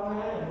follow up on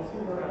that, and we'll see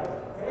where we're at.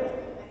 Okay?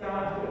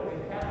 Sounds good.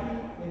 And Kathy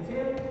and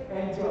Tim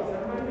and Joyce.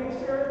 Everybody make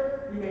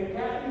sure you make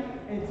Kathy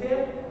and Tim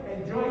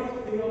and Joyce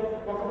feel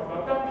welcome.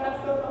 I've got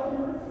that stuff up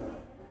here.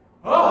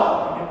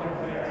 Oh, get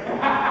there.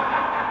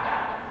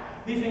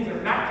 These things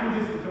are not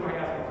conducive to my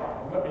asthma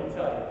problem, let me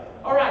tell you.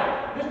 All right,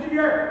 Mr.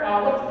 Yerk,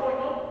 what's the point?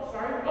 Oh,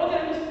 sorry. Oh, did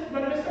I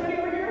miss somebody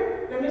over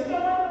here? Did I miss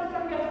someone? First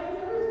time guest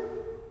visitors?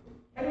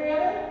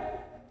 Henrietta?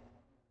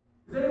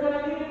 Is there anyone I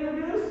need to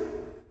introduce?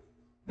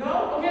 No?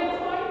 Okay,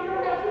 that's fine. You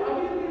don't have to. I'll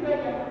give you the back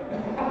after.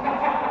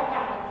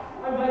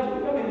 I'm glad you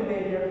could come in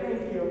today, dear.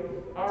 Thank you.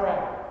 All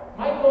right.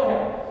 Mike, go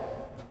ahead.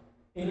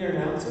 In your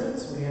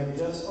announcements, we have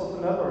just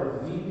opened up our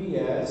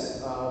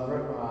VBS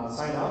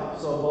sign up,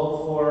 so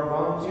both for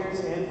volunteers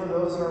and for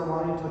those that are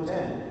wanting to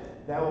attend.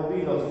 That will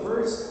be the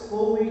first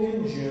full week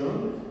in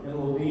June, and it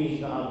will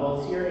be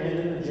both here and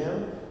in the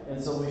gym.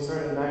 And so we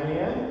start at 9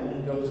 a.m.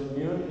 and go to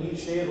noon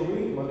each day of the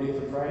week, Monday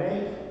through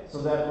Friday.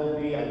 So that will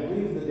be, I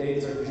believe the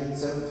dates are June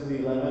 7th to the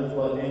 11th,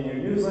 but in your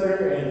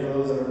newsletter and for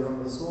those that are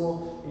from the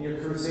school, in your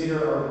Crusader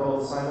are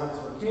both sign-ups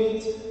for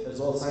Kate, as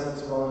well as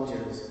sign-ups for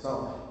volunteers.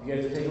 So if you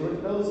guys will take a look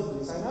at those and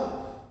please sign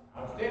up.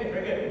 Outstanding,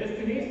 very good. Ms.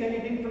 Denise,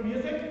 anything for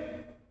music?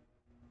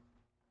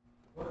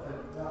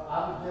 No, I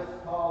would just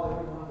call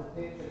everyone's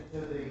attention to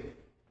the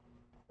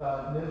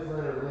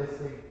newsletter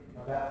listing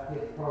about the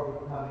kids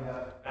program coming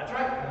up. That's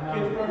right.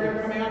 Kids program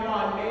coming up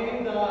on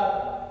May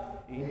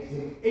the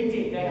 18.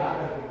 18, thank Yeah,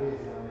 I'm you. gonna be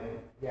busy on that.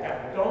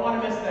 Yeah, don't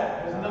want to miss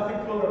that. There's nothing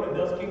cooler when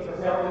those kings are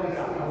Several belting of it these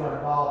out. are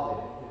involved in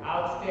it. too.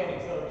 Outstanding.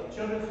 So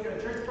children's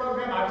church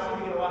program, obviously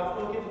we get a lot of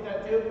school kids with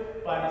that too,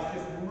 but it's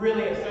just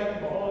really exciting.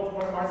 Behold, it's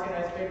one of Marcy and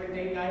I's favorite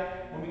date night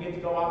when we get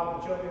to go out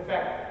with the children. In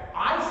fact,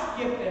 I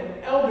skipped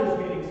an elders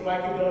meeting so I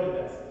could go to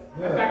this.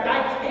 In fact,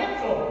 I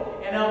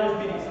canceled an elders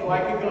meeting so I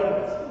could go to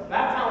this.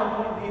 That's how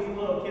important these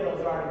little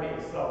kiddos are to me.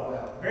 So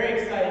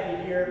very excited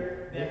to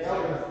hear them. The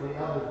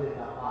elders did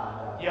not mind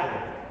that. Yeah.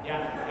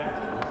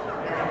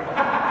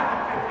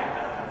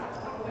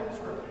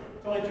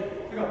 Totally true.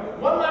 So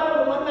one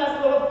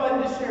last little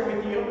fun to share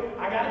with you.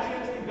 I got a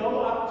chance to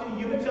go up to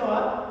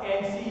Umatilla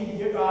and see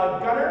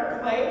Gunnar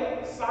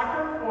play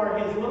soccer for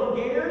his little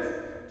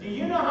Gators. Do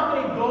you know how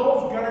many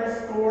goals Gunnar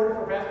scored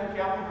for Pastor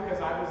Calvin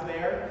because I was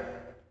there?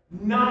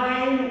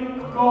 9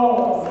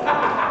 goals.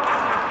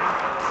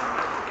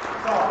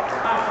 So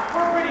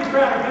we're pretty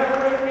proud of Gunnar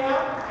right now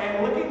and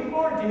looking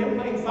forward to him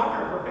playing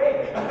soccer for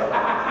faith.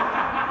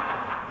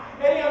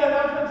 Any other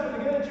announcements for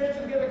the good of the church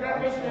and the good of the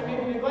congregation that may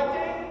be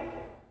neglected?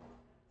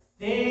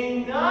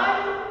 Seeing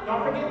none,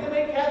 don't forget to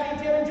make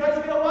Kathy, Tim, and Joyce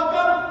feel welcome.